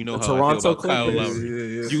because you know The how I Toronto feel about Kyle Clippers.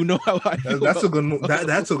 Lowry. Yeah. You know how I feel. That's a about- good move.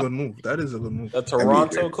 That's a good move. That is a good move. The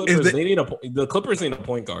Toronto If Clippers. they- They need the Clippers need a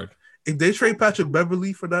point guard. If they trade Patrick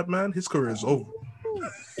Beverly for that man, his career is over.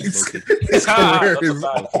 His Low-key. career That's a is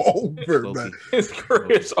fact. over, Low-key. man. His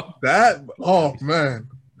career is over. That man.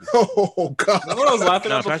 Oh god. You know what I was laughing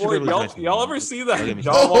Nah, at Patrick before? Beverly's nice, Y'all man. ever see Don't get that me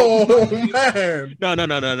John Wall? Oh man.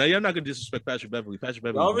 No. You're not gonna disrespect Patrick Beverly. Patrick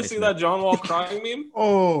Beverly. Y'all ever see that John Wall crying meme?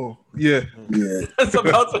 Oh yeah. Yeah. It's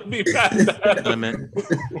about to be bad.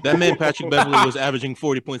 That man, Patrick Beverly was averaging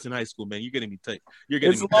 40 points in high school. Man, you're getting me tight. You're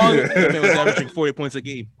getting It's me long. tight. That man was averaging 40 points a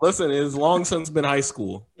game. Listen, it's long since been high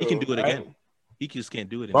school. He can do it Right? again. He just can't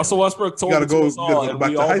do it. Russell anymore. Westbrook told gotta it go- to us gotta all, go and back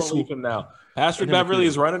we to all high believe school. him now. Patrick I never Beverly could.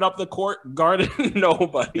 is running up the court, guarding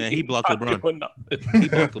nobody. Man, he blocked Not LeBron. doing nothing. He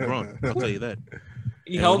blocked LeBron. I'll tell you that.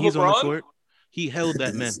 He And held when he's on the LeBron. court, he held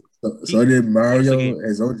that man. So did Mario Once again.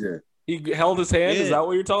 Hezonja. He held his hand. Yeah. Is that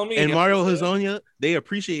what you're telling me? And He Mario held his hand? Hazonia, they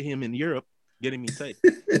appreciate him in Europe. Getting me tight.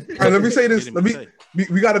 All right, let me say this. Getting me tight.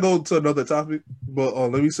 We got to go to another topic, but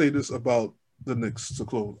let me say this about the Knicks to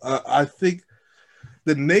close. I think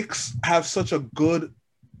the Knicks have such a good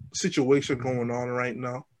situation going on right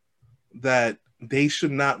now that they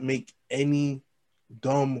should not make any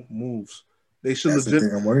dumb moves. They should That's the legit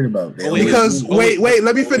thing I'm worried about. They always because move. wait,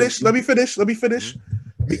 let me finish.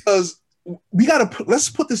 Because we let's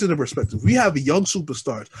put this into perspective. We have young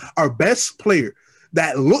superstars. Our best player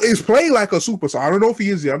that is playing like a superstar. I don't know if he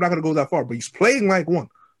is yet. I'm not gonna go that far, but he's playing like one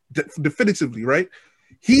definitively, right?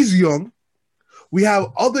 He's young. We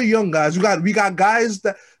have other young guys. We got guys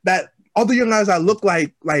that other young guys that look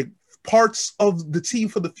like parts of the team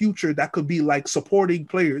for the future that could be like supporting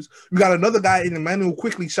players. We got another guy in Emmanuel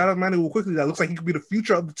Quickly. Shout out Emmanuel Quickly. That looks like he could be the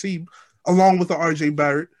future of the team, along with the RJ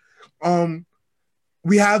Barrett.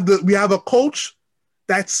 We have a coach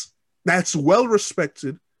that's well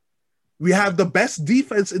respected. We have the best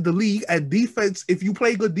defense in the league, and defense. If you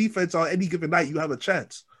play good defense on any given night, you have a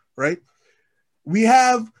chance, right? We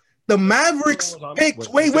have the Mavericks picked.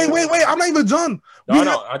 Wait! I'm not even done.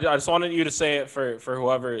 No. I just wanted you to say it for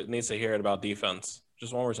whoever needs to hear it about defense.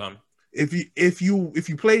 Just one more time. If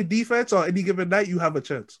you play defense on any given night, you have a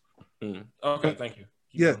chance. Okay, thank you.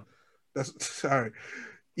 Yeah, that's all right.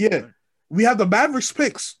 Yeah, we have the Mavericks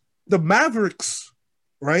picks. The Mavericks,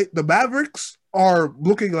 right? The Mavericks are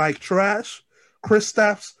looking like trash.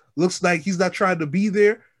 Kristaps looks like he's not trying to be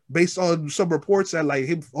there based on some reports that like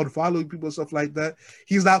him on following people and stuff like that.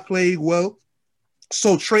 He's not playing well.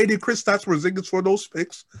 So trading Kristaps Porzingis for those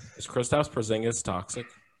picks. Is Kristaps Porzingis toxic?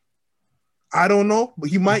 I don't know, but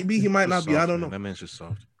he might be. He might not Just be. I soft, don't man. know. That man's just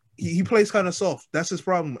soft. He plays kind of soft. That's his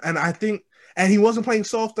problem. And I think, and he wasn't playing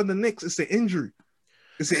soft on the Knicks. It's the injury.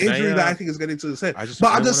 It's the injury that I think is getting to his head.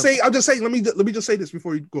 I'm just saying. Let me just say this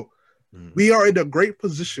before you go. We are in a great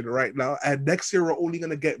position right now, and next year we're only going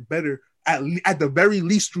to get better at the very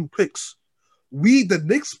least through picks. The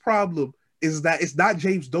Knicks' problem is that it's not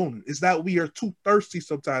James Dolan. It's that we are too thirsty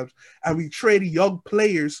sometimes, and we trade young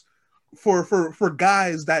players for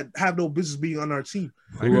guys that have no business being on our team.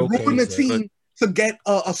 We ruin the team to get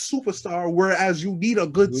a superstar, whereas you need a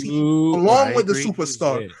good team along with the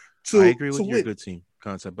superstar. I agree with your good team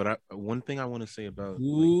concept, but one thing I want to say about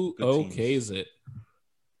who okays it?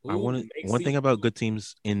 I want one thing about good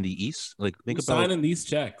teams in the East. Like signing these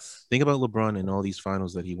checks. Think about LeBron and all these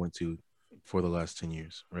finals that he went to for the last 10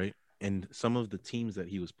 years, right? And some of the teams that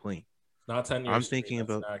he was playing. Not 10 years. I'm thinking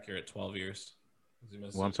about accurate 12 years.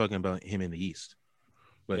 Well, I'm talking about him in the East.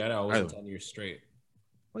 But yeah, no, it wasn't 10 years straight.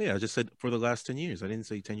 Well, yeah, I just said for the last 10 years. I didn't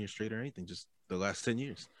say 10 years straight or anything, just the last 10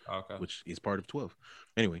 years, okay, which is part of 12.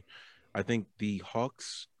 Anyway, I think the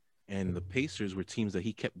Hawks and the Pacers were teams that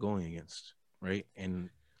he kept going against, right? And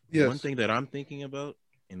one thing that I'm thinking about,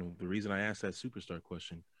 and the reason I asked that superstar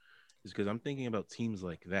question, is because I'm thinking about teams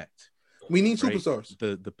like that. We need superstars.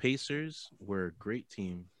 The Pacers were a great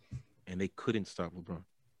team, and they couldn't stop LeBron.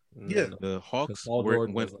 Yeah, the Hawks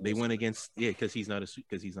went against because he's not a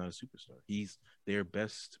superstar. He's their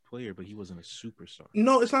best player, but he wasn't a superstar.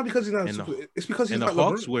 No, it's not because he's not. It's because he's not.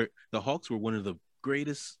 The Hawks were one of the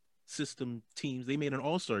greatest system teams. They made an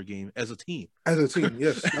all-star game as a team.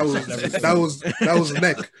 Yes, that was neck.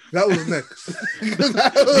 That was neck.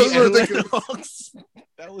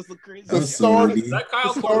 That was the craziest. Is that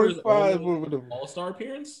Kyle Korver's all-star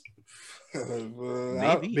appearance?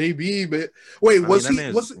 Maybe, but wait, was he?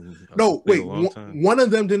 No, wait. One of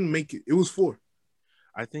them didn't make it. It was 4.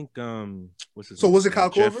 I think. What's his? So was it Kyle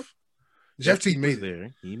Korver? Jeff T made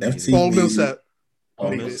it. He made it. Paul Millsap.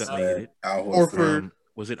 Made it. Horford.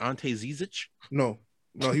 Was it Ante Zizic? No,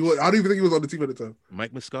 he was. I don't even think he was on the team at the time.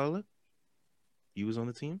 Mike Muscala. He was on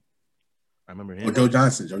the team. I remember him. Or Joe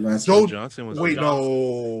Johnson. Joe Johnson was. Wait,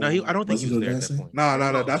 no. I don't think he was there at that point.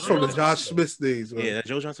 No. That's from the Josh Smith days. Man. Yeah,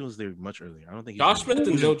 Joe Johnson was there much earlier. I don't think Josh Smith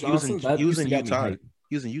and Joe Johnson. He was in Utah.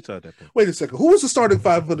 He was in Utah at that point. Wait a second. Who was the starting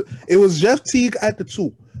 5 for it was Jeff Teague at the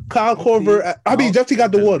 2. Kyle Korver. Jeff Teague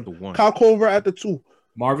got the 1. Kyle Korver at the 2.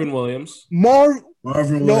 Marvin Williams.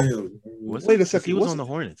 Marvin Williams. Wait a second. He was on the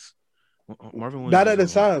Hornets. Marvin Williams. Not at the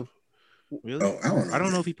time. Really? I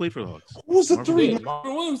don't know if he played for the Hawks. Who was the 3?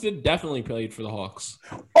 Marvin Williams definitely played for the Hawks.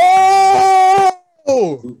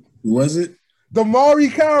 Oh! Who was it?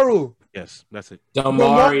 Damari Carroll. Yes, that's it.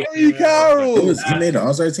 Damari Carroll. He made an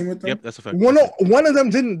all-star team with them? Yep, that's a fact. One of them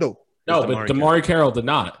didn't, though. No, but Damari Carroll did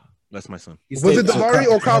not. That's my son. Was it Damari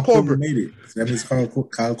or Kyle Korver? Made it. That means Kyle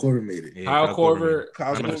Korver made it. Yeah, Kyle Korver.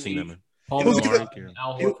 I've never seen that, man.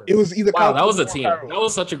 It was either. Wow, that was a team. That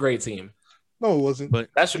was such a great team. No, it wasn't. But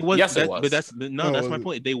yes, it was. But that's my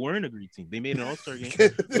point. They weren't a great team. They made an all-star game,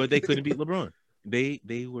 but they couldn't beat LeBron. They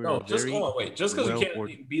were. No, just because you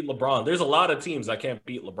can't beat LeBron, there's a lot of teams that can't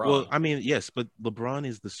beat LeBron. Well, I mean, yes, but LeBron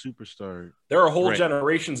is the superstar. There are whole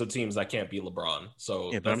generations of teams that can't beat LeBron.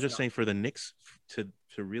 So yeah, but I'm just saying for the Knicks to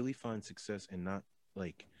really find success and not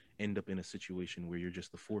like end up in a situation where you're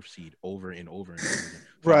just the 4th seed over and over and over again,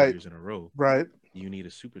 5 years in a row. Right. You need a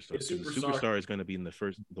superstar. The superstar is going to be in the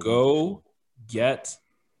first. Is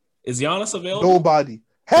Giannis available? Nobody.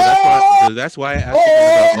 So that's why I asked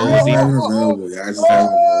Is Giannis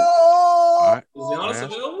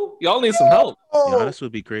available? Y'all need some help. Giannis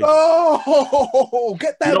would be great. Oh,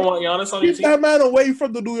 get that! You don't want Giannis on your team? Keep that man away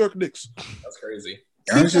from the New York Knicks. That's crazy.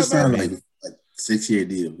 Giannis just signed like 6-year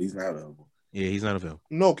deal. He's not available. Yeah, he's not available.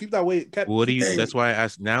 No, keep that way. What do you? That's why I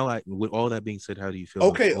asked. Now, with all that being said, how do you feel?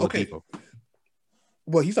 Okay.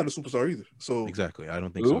 Well, he's not a superstar either. So exactly, I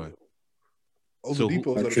don't think so. So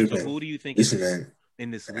who do you think is in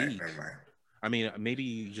this league? I mean, maybe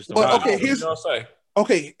you just. Here's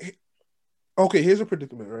a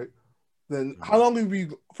predicament, right? Then how long have we?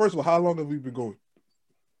 First of all, how long have we been going?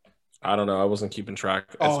 I don't know. I wasn't keeping track.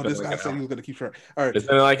 This guy said he was gonna keep track. All right, it's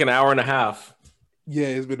been like an hour and a half. Yeah,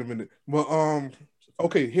 it's been a minute. But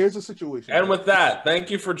okay, here's the situation. And with that, thank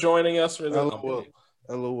you for joining us for the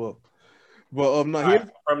LOL. But from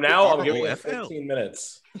now I'm giving you 15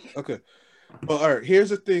 minutes. Okay. But all right, here's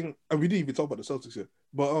the thing. We didn't even talk about the Celtics yet.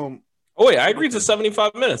 But I agreed to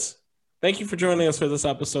 75 minutes. Thank you for joining us for this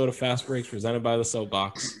episode of Fast Breaks presented by the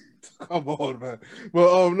Soapbox. Come on, man.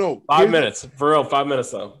 Well, no. 5 minutes. For real, 5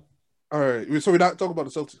 minutes though. All right. So we're not talking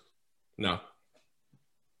about the Celtics? No.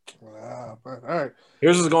 Man. All right.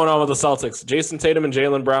 Here's what's going on with the Celtics. Jason Tatum and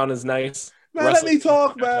Jaylen Brown is nice. Man, let me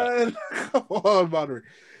talk, man. Come on, moderate.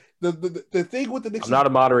 The thing with the Knicks. I'm not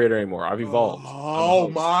a moderator anymore. I've evolved. Oh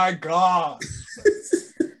my God.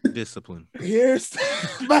 Discipline. Here's the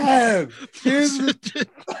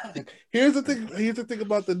thing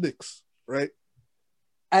about the Knicks, right?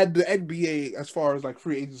 At the NBA, as far as like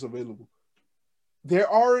free agents available, there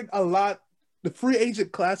aren't a lot. The free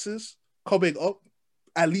agent classes coming up,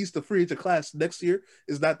 at least the free agent class next year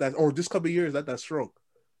is not that, or this coming year is not that strong.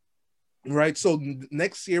 Right, so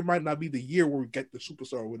next year might not be the year where we get the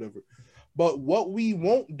superstar or whatever. But what we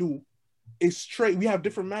won't do is trade. We have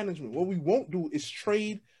different management. What we won't do is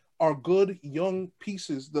trade our good young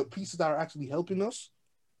pieces, the pieces that are actually helping us,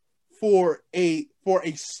 for a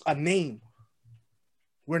name.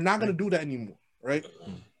 We're not gonna do that anymore, right?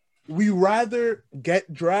 We rather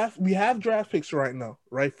get draft. We have draft picks right now,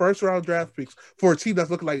 right? First round draft picks for a team that's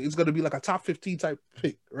looking like it's gonna be like a top 15 type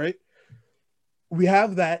pick, right? We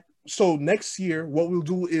have that. So next year, what we'll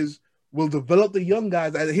do is we'll develop the young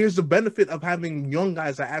guys. And here's the benefit of having young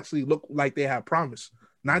guys that actually look like they have promise,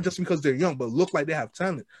 not just because they're young, but look like they have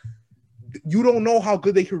talent. You don't know how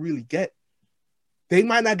good they can really get. They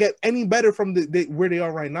might not get any better from where they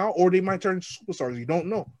are right now, or they might turn into superstars. You don't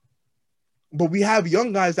know. But we have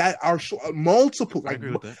young guys that are multiple,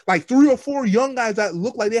 like 3 or 4 young guys that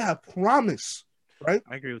look like they have promise, right?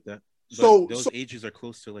 I agree with that. But So those ages are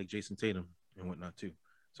close to like Jason Tatum and whatnot too.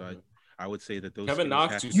 So I would say that those Kevin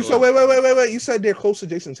Knox. You said wait. You said they're close to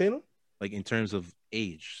Jason Tatum? Like in terms of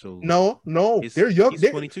age. So no, they're young. He's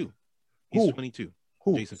 22. He's Who? 22.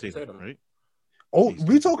 Who? Jason Tatum, right? Oh,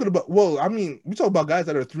 we talking about. Well, I mean, we talk about guys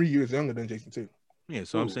that are 3 years younger than Jason Tatum. Yeah,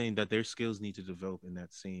 so I'm saying that their skills need to develop in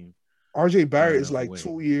that same. RJ Barrett is like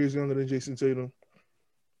 2 years younger than Jason Tatum.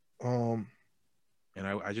 And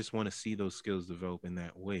I just want to see those skills develop in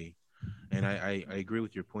that way. And I agree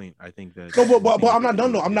with your point. I think that. No, but I'm not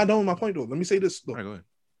done though. I'm not done with my point though. Let me say this though. All right, go ahead.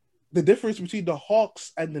 The difference between the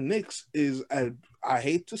Hawks and the Knicks is, I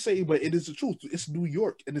hate to say, but it is the truth. It's New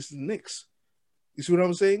York and it's the Knicks. You see what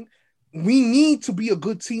I'm saying? We need to be a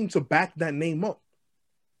good team to back that name up.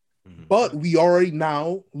 Mm-hmm. But we already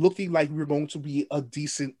now looking like we're going to be a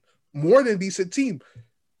decent, more than decent team.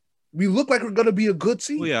 We look like we're going to be a good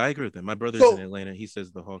team. Well, yeah, I agree with that. My brother's in Atlanta. He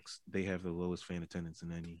says the Hawks, they have the lowest fan attendance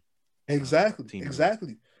in any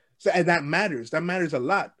Exactly. So, and that matters. That matters a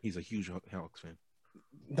lot. He's a huge Hawks fan.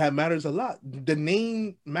 That matters a lot. The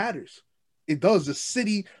name matters. It does. The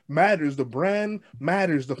city matters. The brand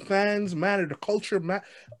matters. The fans matter. The culture matters.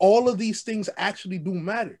 All of these things actually do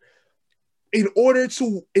matter. In order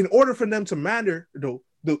for them to matter, though,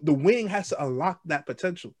 the wing has to unlock that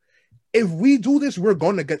potential. If we do this, we're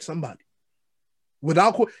going to get somebody.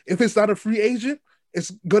 If it's not a free agent,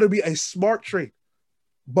 it's going to be a smart trade.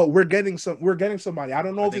 But we're getting somebody. I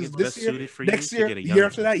don't know if it's this year, next year, year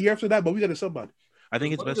after that, but we got somebody. I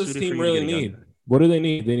think it's best suited for you. What does this team really need? What do they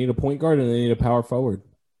need? They need a point guard and they need a power forward.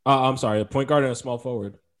 I'm sorry, a point guard and a small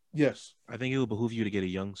forward. Yes. I think it will behoove you to get a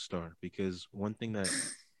young star because one thing that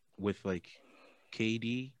with like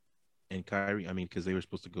KD and Kyrie, I mean, because they were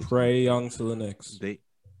supposed to go Trae Young to the Knicks.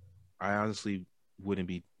 I honestly wouldn't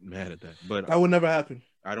be mad at that. But that would never happen.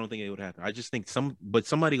 I don't think it would happen. I just think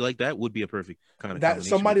somebody like that would be a perfect kind of that.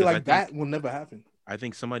 Somebody like that will never happen. I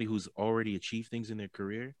think somebody who's already achieved things in their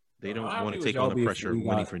career, they don't want to take on the pressure of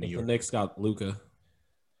winning for New York. The Knicks got Luka.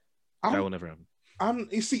 That will never happen.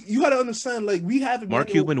 You see, you got to understand, like we have Mark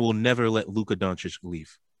Cuban will never let Luka Doncic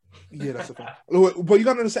leave. Yeah, that's a fact. But you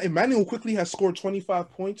got to understand, Emmanuel quickly has scored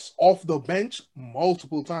 25 points off the bench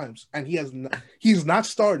multiple times, and he's not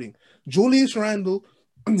starting. Julius Randle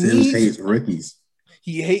hates rookies.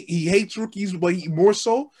 He hates rookies, but more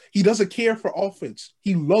so, he doesn't care for offense.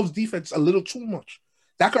 He loves defense a little too much.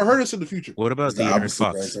 That could hurt us in the future. What about De'Aaron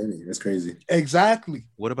Fox? That's crazy. Exactly.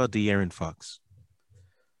 What about De'Aaron Fox?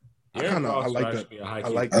 I like that. I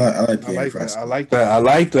like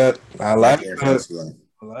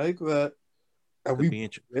that.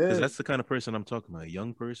 Because that's the kind of person I'm talking about, a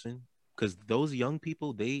young person. Because those young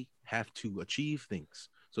people, they have to achieve things.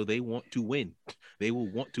 So they want to win. They will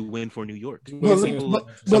want to win for New York. But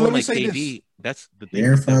let me say this. That's the thing.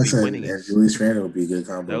 De'Aaron Fox and Julius Randle would be a good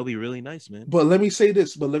combo. That would be really nice, man. But let me say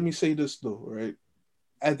this though, right?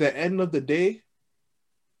 At the end of the day,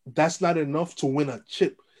 that's not enough to win a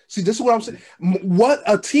chip. See, this is what I'm saying. What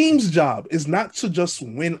a team's job is not to just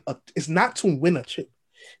win a chip.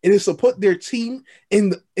 It is to put their team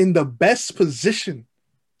in the best position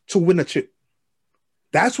to win a chip.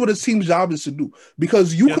 That's what a team's job is to do.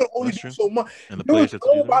 Because you can only do so much. There was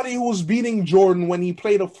nobody who was beating Jordan when he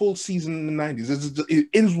played a full season in the 90s. It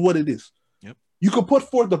is what it is. Yep. You could put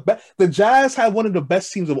forth the best. The Jazz had one of the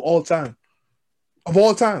best teams of all time.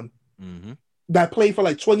 Mm-hmm. That played for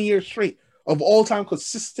like 20 years straight. Of all time,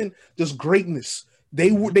 consistent, just greatness. They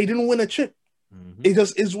didn't win a chip. Mm-hmm. It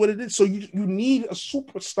just is what it is. So you need a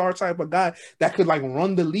superstar type of guy that could like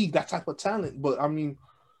run the league, that type of talent. But I mean,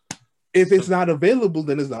 if it's not available,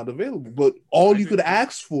 then it's not available. But all you could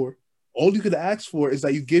ask for is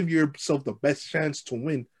that you give yourself the best chance to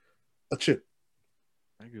win a chip.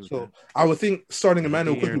 I agree with so that. I would think starting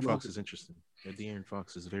Emmanuel De'Aaron Fox is interesting. De'Aaron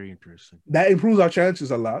Fox is very interesting. That improves our chances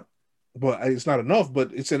a lot. But it's not enough.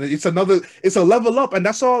 But it's a level up, and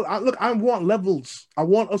that's all. I want levels. I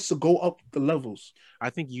want us to go up the levels. I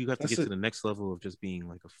think you have to get to the next level of just being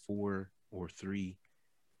like a 4 or 3,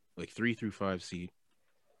 like 3 through 5 seed,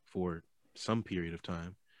 for some period of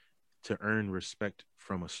time to earn respect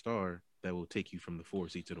from a star that will take you from the 4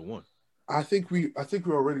 seed to the 1. I think we're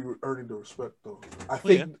already earning the respect though.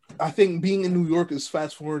 yeah. I think being in New York is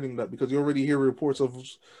fast forwarding that because you already hear reports of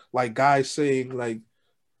like guys saying like,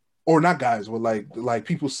 or not guys, but like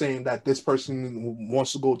people saying that this person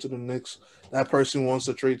wants to go to the Knicks, that person wants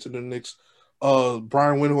to trade to the Knicks.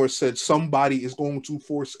 Brian Windhorst said somebody is going to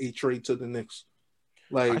force a trade to the Knicks.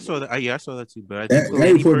 Like I saw that. I saw that too. But I That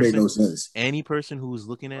think report made no sense. any person who's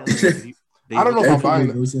looking at, like, I don't know if I'm buying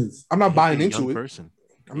Made no sense. I'm not buying a into young it. person.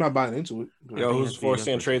 I'm not buying into it. Yo, who's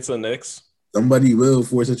forcing a trade to the Knicks? Somebody will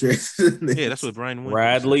force a trade. Yeah, that's what Brian Windhorst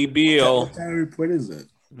Bradley said. Beal. What kind of report is that?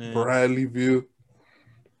 Man, Bradley Beal.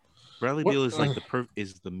 Bradley What- Beal is like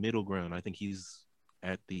the middle ground. I think he's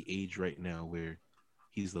at the age right now where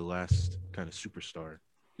he's the last kind of superstar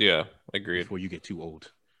Yeah, agreed. before you get too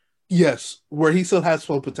old. Yes, where he still has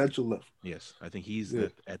some potential left. Yes, I think he's Yeah.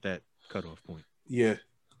 at that cutoff point. Yeah.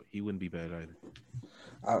 But he wouldn't be bad either.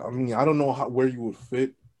 I mean, I don't know where you would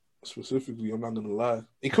fit specifically. I'm not gonna lie.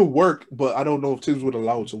 It could work, but I don't know if Tibbs would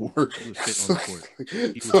allow it to work. He would fit on the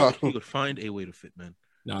court. He So I would, he don't- would find a way to fit, man.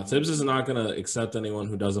 No, Tibbs is not going to accept anyone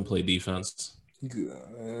who doesn't play defense.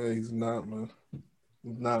 he's not, man.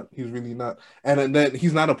 He's not. He's really not. And then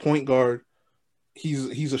he's not a point guard.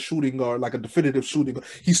 He's a shooting guard, like a definitive shooting guard.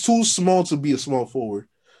 He's too small to be a small forward,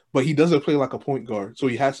 but he doesn't play like a point guard, so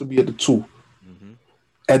he has to be at the 2, Mm-hmm.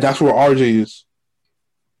 and that's where RJ is.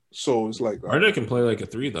 So it's like RJ can play like a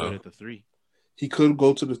 3, Right though. at the 3. he could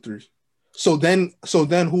go to the 3. So then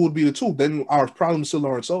who would be the 2? Then our problems still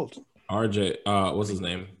aren't solved. RJ, what's his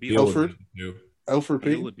name? Beal. would Alfred? be the 2. Alfred Beal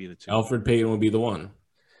Payton. would be the 2. Alfred Payton would be the 1.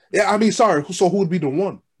 Yeah, I mean, sorry. So who would be the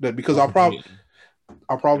 1? Then because our problems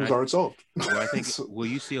Right. aren't solved. Well, I think So will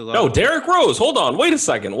you see a lot? No, of Derrick Rose. Hold on. Wait a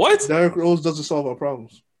second. What? Derrick Rose doesn't solve our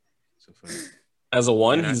problems. So funny. As a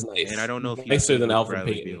 1, And he's I, nice. and I don't know if he's Nicer than with Alfred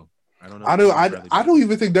Bradley Payton. Beal. I don't know. I if know. he's I, with Bradley I Beal. don't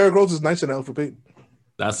even think Derrick Rose is nicer than Alfred Payton.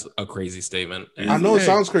 That's a crazy statement. I know it Hey.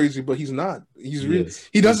 sounds crazy, but he's not. He's He really. is.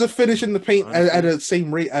 He doesn't finish in the paint at Honestly. the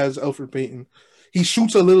same rate as Alfred Payton. He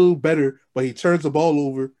shoots a little better, but he turns the ball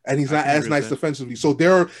over, and he's I not can as agree nice with that. defensively. So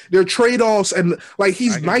there are trade offs, and like I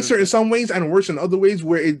he's can nicer agree in with some ways and worse in other ways.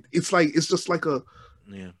 Where it's just like a,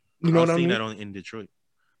 Yeah, you know I was what I seeing mean? that in Detroit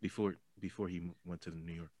before he went to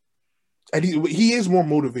New York. And he is more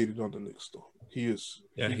motivated on the Knicks, though. He is.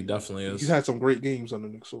 Yeah, he definitely is. He's had some great games on the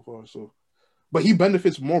Knicks so far. So, but he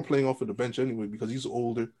benefits more playing off of the bench anyway because he's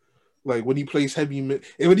older. Like when he plays heavy minutes,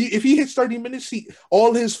 if he hits 30 minutes,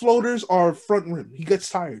 all his floaters are front rim. He gets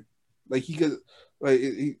tired. Like he can't. I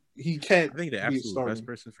think the be a absolute starter. best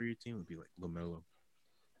person for your team would be like LaMelo.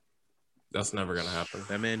 That's never going to happen.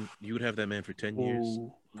 That man, you would have that man for 10 years.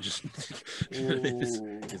 Ooh. Just Ooh.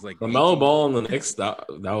 it's like LaMelo Ball in the Knicks, that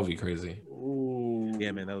would be crazy. Ooh.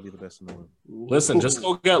 yeah, man, that would be the best in the world. Listen, just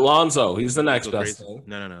go get Lonzo. He's the next Go best crazy. thing.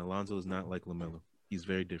 No. Alonzo is not like LaMelo. He's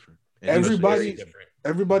very different. And Everybody- Different.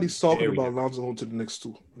 Everybody's talking Very about different. Lonzo going to the Knicks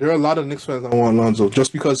too. There are a lot of Knicks fans that want Lonzo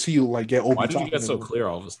just because he'll like get over. Why did you top get of so them. clear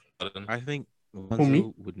all of a sudden? I think me?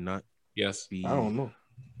 Lonzo would not Yes. be. I don't know.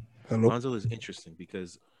 Hello. Lonzo is interesting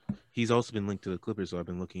because he's also been linked to the Clippers, so I've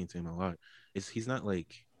been looking into him a lot. He's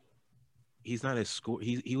not as score.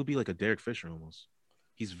 He would be like a Derek Fisher almost.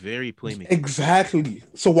 He's very playmaking. Exactly.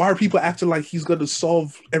 So why are people acting like he's gonna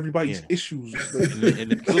solve everybody's Yeah. issues?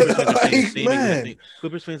 And the Clippers fans are saying the Like, same man. exact thing.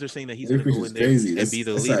 Clippers fans are saying that he's going to go in there crazy. and be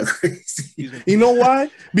the That's leader. not crazy. He's gonna- You know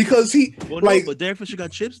why? Because he Well, like no, but Derek Fisher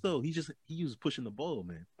got chips though. He was pushing the ball,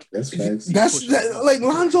 man. That's facts. that's that, like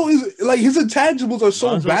Lonzo is like his intangibles are so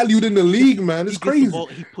Lonzo- valued in the league, man. It's He gets the crazy. ball,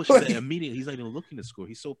 he pushes Like- it immediately. He's not even looking to score.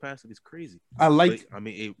 He's so passive. It's crazy. I like But, I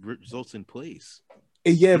mean, it results in plays.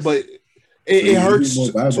 it, yeah, but it He'd be hurts.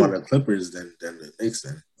 more valuable on to- the Clippers than the Knicks.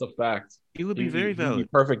 Then It's a fact. He would be very He'd be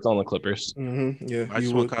valid. perfect on the Clippers. Yeah, I he just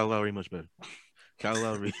would. want Kyle Lowry much better. Kyle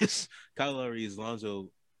Lowry is Lonzo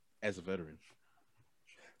as a veteran.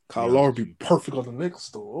 Kyle Yeah. Lowry be perfect on the Knicks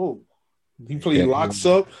though. Oh, he plays Yeah. locks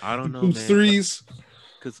up, I don't know, shoots man. threes.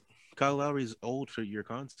 Because Kyle Lowry is old for your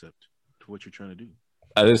concept, for what you're trying to do.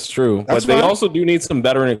 That is true. That's but they why- also do need some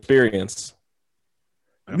veteran experience.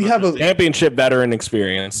 I'm We not have gonna a- say- Championship veteran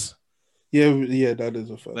experience. Yeah, that is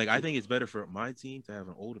a fact. like. I think it's better for my team to have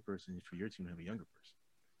an older person than for your team to have a younger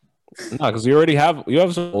person. No, because you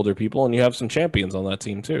have some older people and you have some champions on that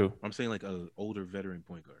team too. I'm saying like an older veteran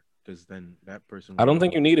point guard, because then that person. I don't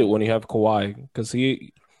think you need it when you have Kawhi because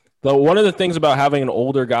one of the things about having an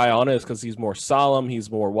older guy on it is because he's more solemn, he's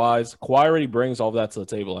more wise. Kawhi already brings all that to the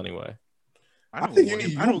table anyway. I don't, think you want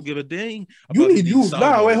need him, I don't youth. give a dang. You about him need being youth. solid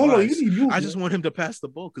Nah, or wait, hold on. wise. You need youth. I just want him to pass the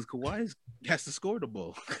ball because Kawhi has to score the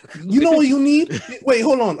ball. You know what you need? Wait,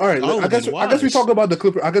 hold on. All right, Oh, I guess then we wise. talk about the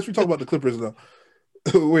Clippers. I guess we talk about the Clippers now.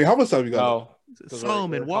 Wait, how much time you got? No,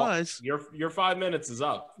 Solomon Wise. Your 5 minutes is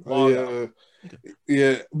up. Oh,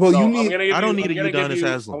 yeah. But So you I'm need. gonna give I don't you- need I'm a gonna give Udonis you-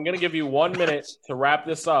 Haslem. I'm gonna give you 1 minute to wrap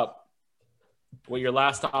this up with your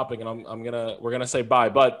last topic, and we're gonna say bye.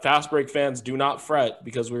 But Fast Break fans, do not fret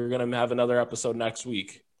because we're gonna have another episode next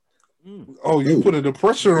week. Oh, you putting the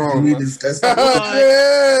pressure on. We Man. discussed Yeah,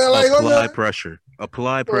 that. like Apply okay. pressure.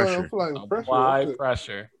 Apply pressure. Apply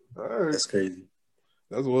pressure. All right, That's crazy.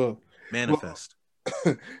 that's well. Manifest.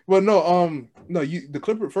 Well, no. The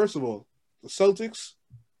Clippers. First of all, the Celtics.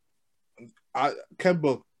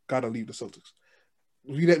 Kemba gotta leave the Celtics.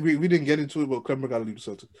 We didn't get into it, but Kemba gotta leave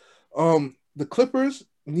the Celtics. The Clippers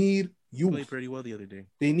need youth. Played pretty well the other day.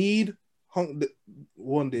 They need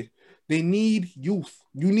one day. They need youth.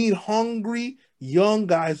 You need hungry young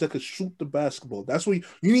guys that could shoot the basketball. That's what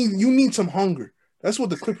you need. You need some hunger. That's what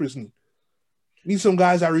the Clippers need. You need some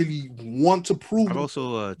guys that really want to prove. I've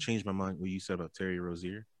also changed my mind. What you said about Terry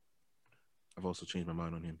Rozier. I've also changed my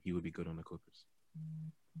mind on him. He would be good on the Clippers.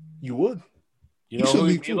 You would. You He know should who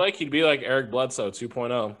leave he'd be too. like? He'd be like Eric Bledsoe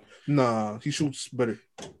 2.0. Nah, he shoots better.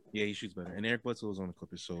 Yeah, he shoots better. And Eric Bledsoe was on the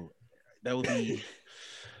Clippers, so that would be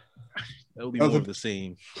That more was of the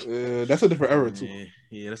same. That's a different era too.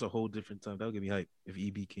 Yeah, that's a whole different time. That would get me hype if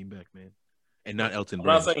EB came back, man, and not Elton I'm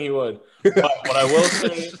not Brand. saying he would. But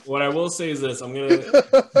what I will say is this.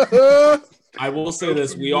 I will say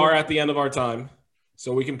this. We are at the end of our time,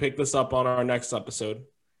 so we can pick this up on our next episode.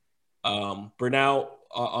 Bernal,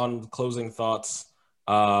 on closing thoughts.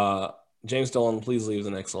 James Dolan, please leave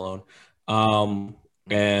the Knicks alone.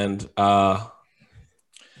 And Kyle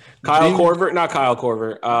Korver, not Kyle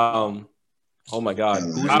Korver. Oh my God,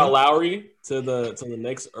 Kyle Lowry to the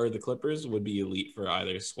Knicks or the Clippers would be elite for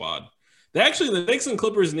either squad. The Knicks and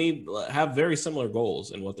Clippers have very similar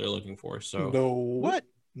goals in what they're looking for. So What?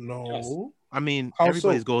 No. Yes. I mean, How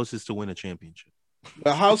everybody's so? goals is to win a championship.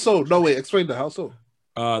 How so? No, wait. Explain that. How so?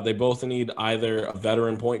 They both need either a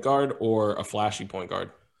veteran point guard or a flashy point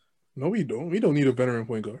guard. No, we don't. We don't need a veteran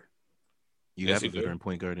point guard. You Yes, have a you do. veteran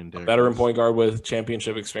point guard in Derek Veteran Rose. point guard with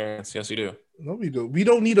championship experience. Yes, you do. No, we don't. We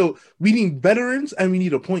don't need we need veterans and we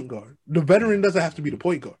need a point guard. The veteran doesn't have to be the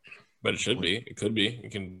point guard. But it should be. It could be.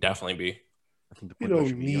 It can definitely be. I think the We point guard don't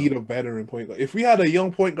should be need young. a veteran point guard. If we had a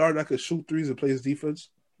young point guard that could shoot threes and plays defense,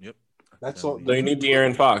 Yep. that's That would all. be- So you need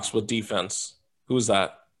De'Aaron Fox with defense. Who's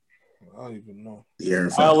that? I don't even know.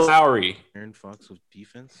 De'Aaron Kyle Fox. Lowry. Aaron Fox with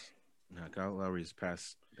defense. Nah, Kyle Lowry is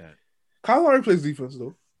past that. Kyle Lowry plays defense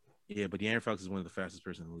though. Yeah, but Aaron Fox is one of the fastest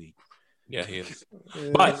person in the league. Yeah, he is. Yeah,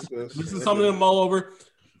 But that's- this is something to mull over.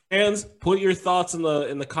 Fans, put your thoughts in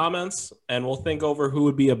the comments, and we'll think over who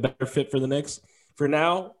would be a better fit for the Knicks. For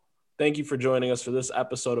now, thank you for joining us for this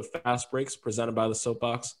episode of Fast Breaks presented by the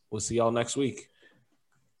Soapbox. We'll see y'all next week.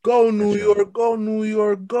 Go New York, go New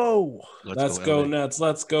York, go. Let's go LA. Nets.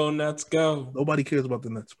 Let's go Nets. Go. Nobody cares about the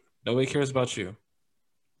Nets. Nobody cares about you.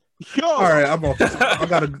 Yo! All right, I'm off. I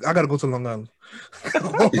gotta go to Long Island.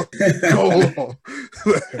 Go home.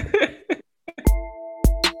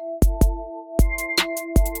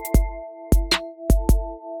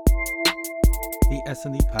 The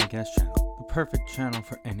S&D Podcast Channel, the perfect channel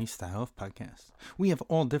for any style of podcast. We have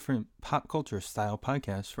all different pop culture style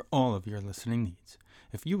podcasts for all of your listening needs.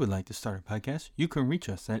 If you would like to start a podcast, you can reach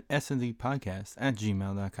us at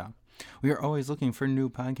sndpodcast@gmail.com. We are always looking for new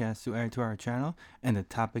podcasts to add to our channel, and the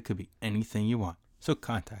topic could be anything you want. So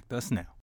contact us now.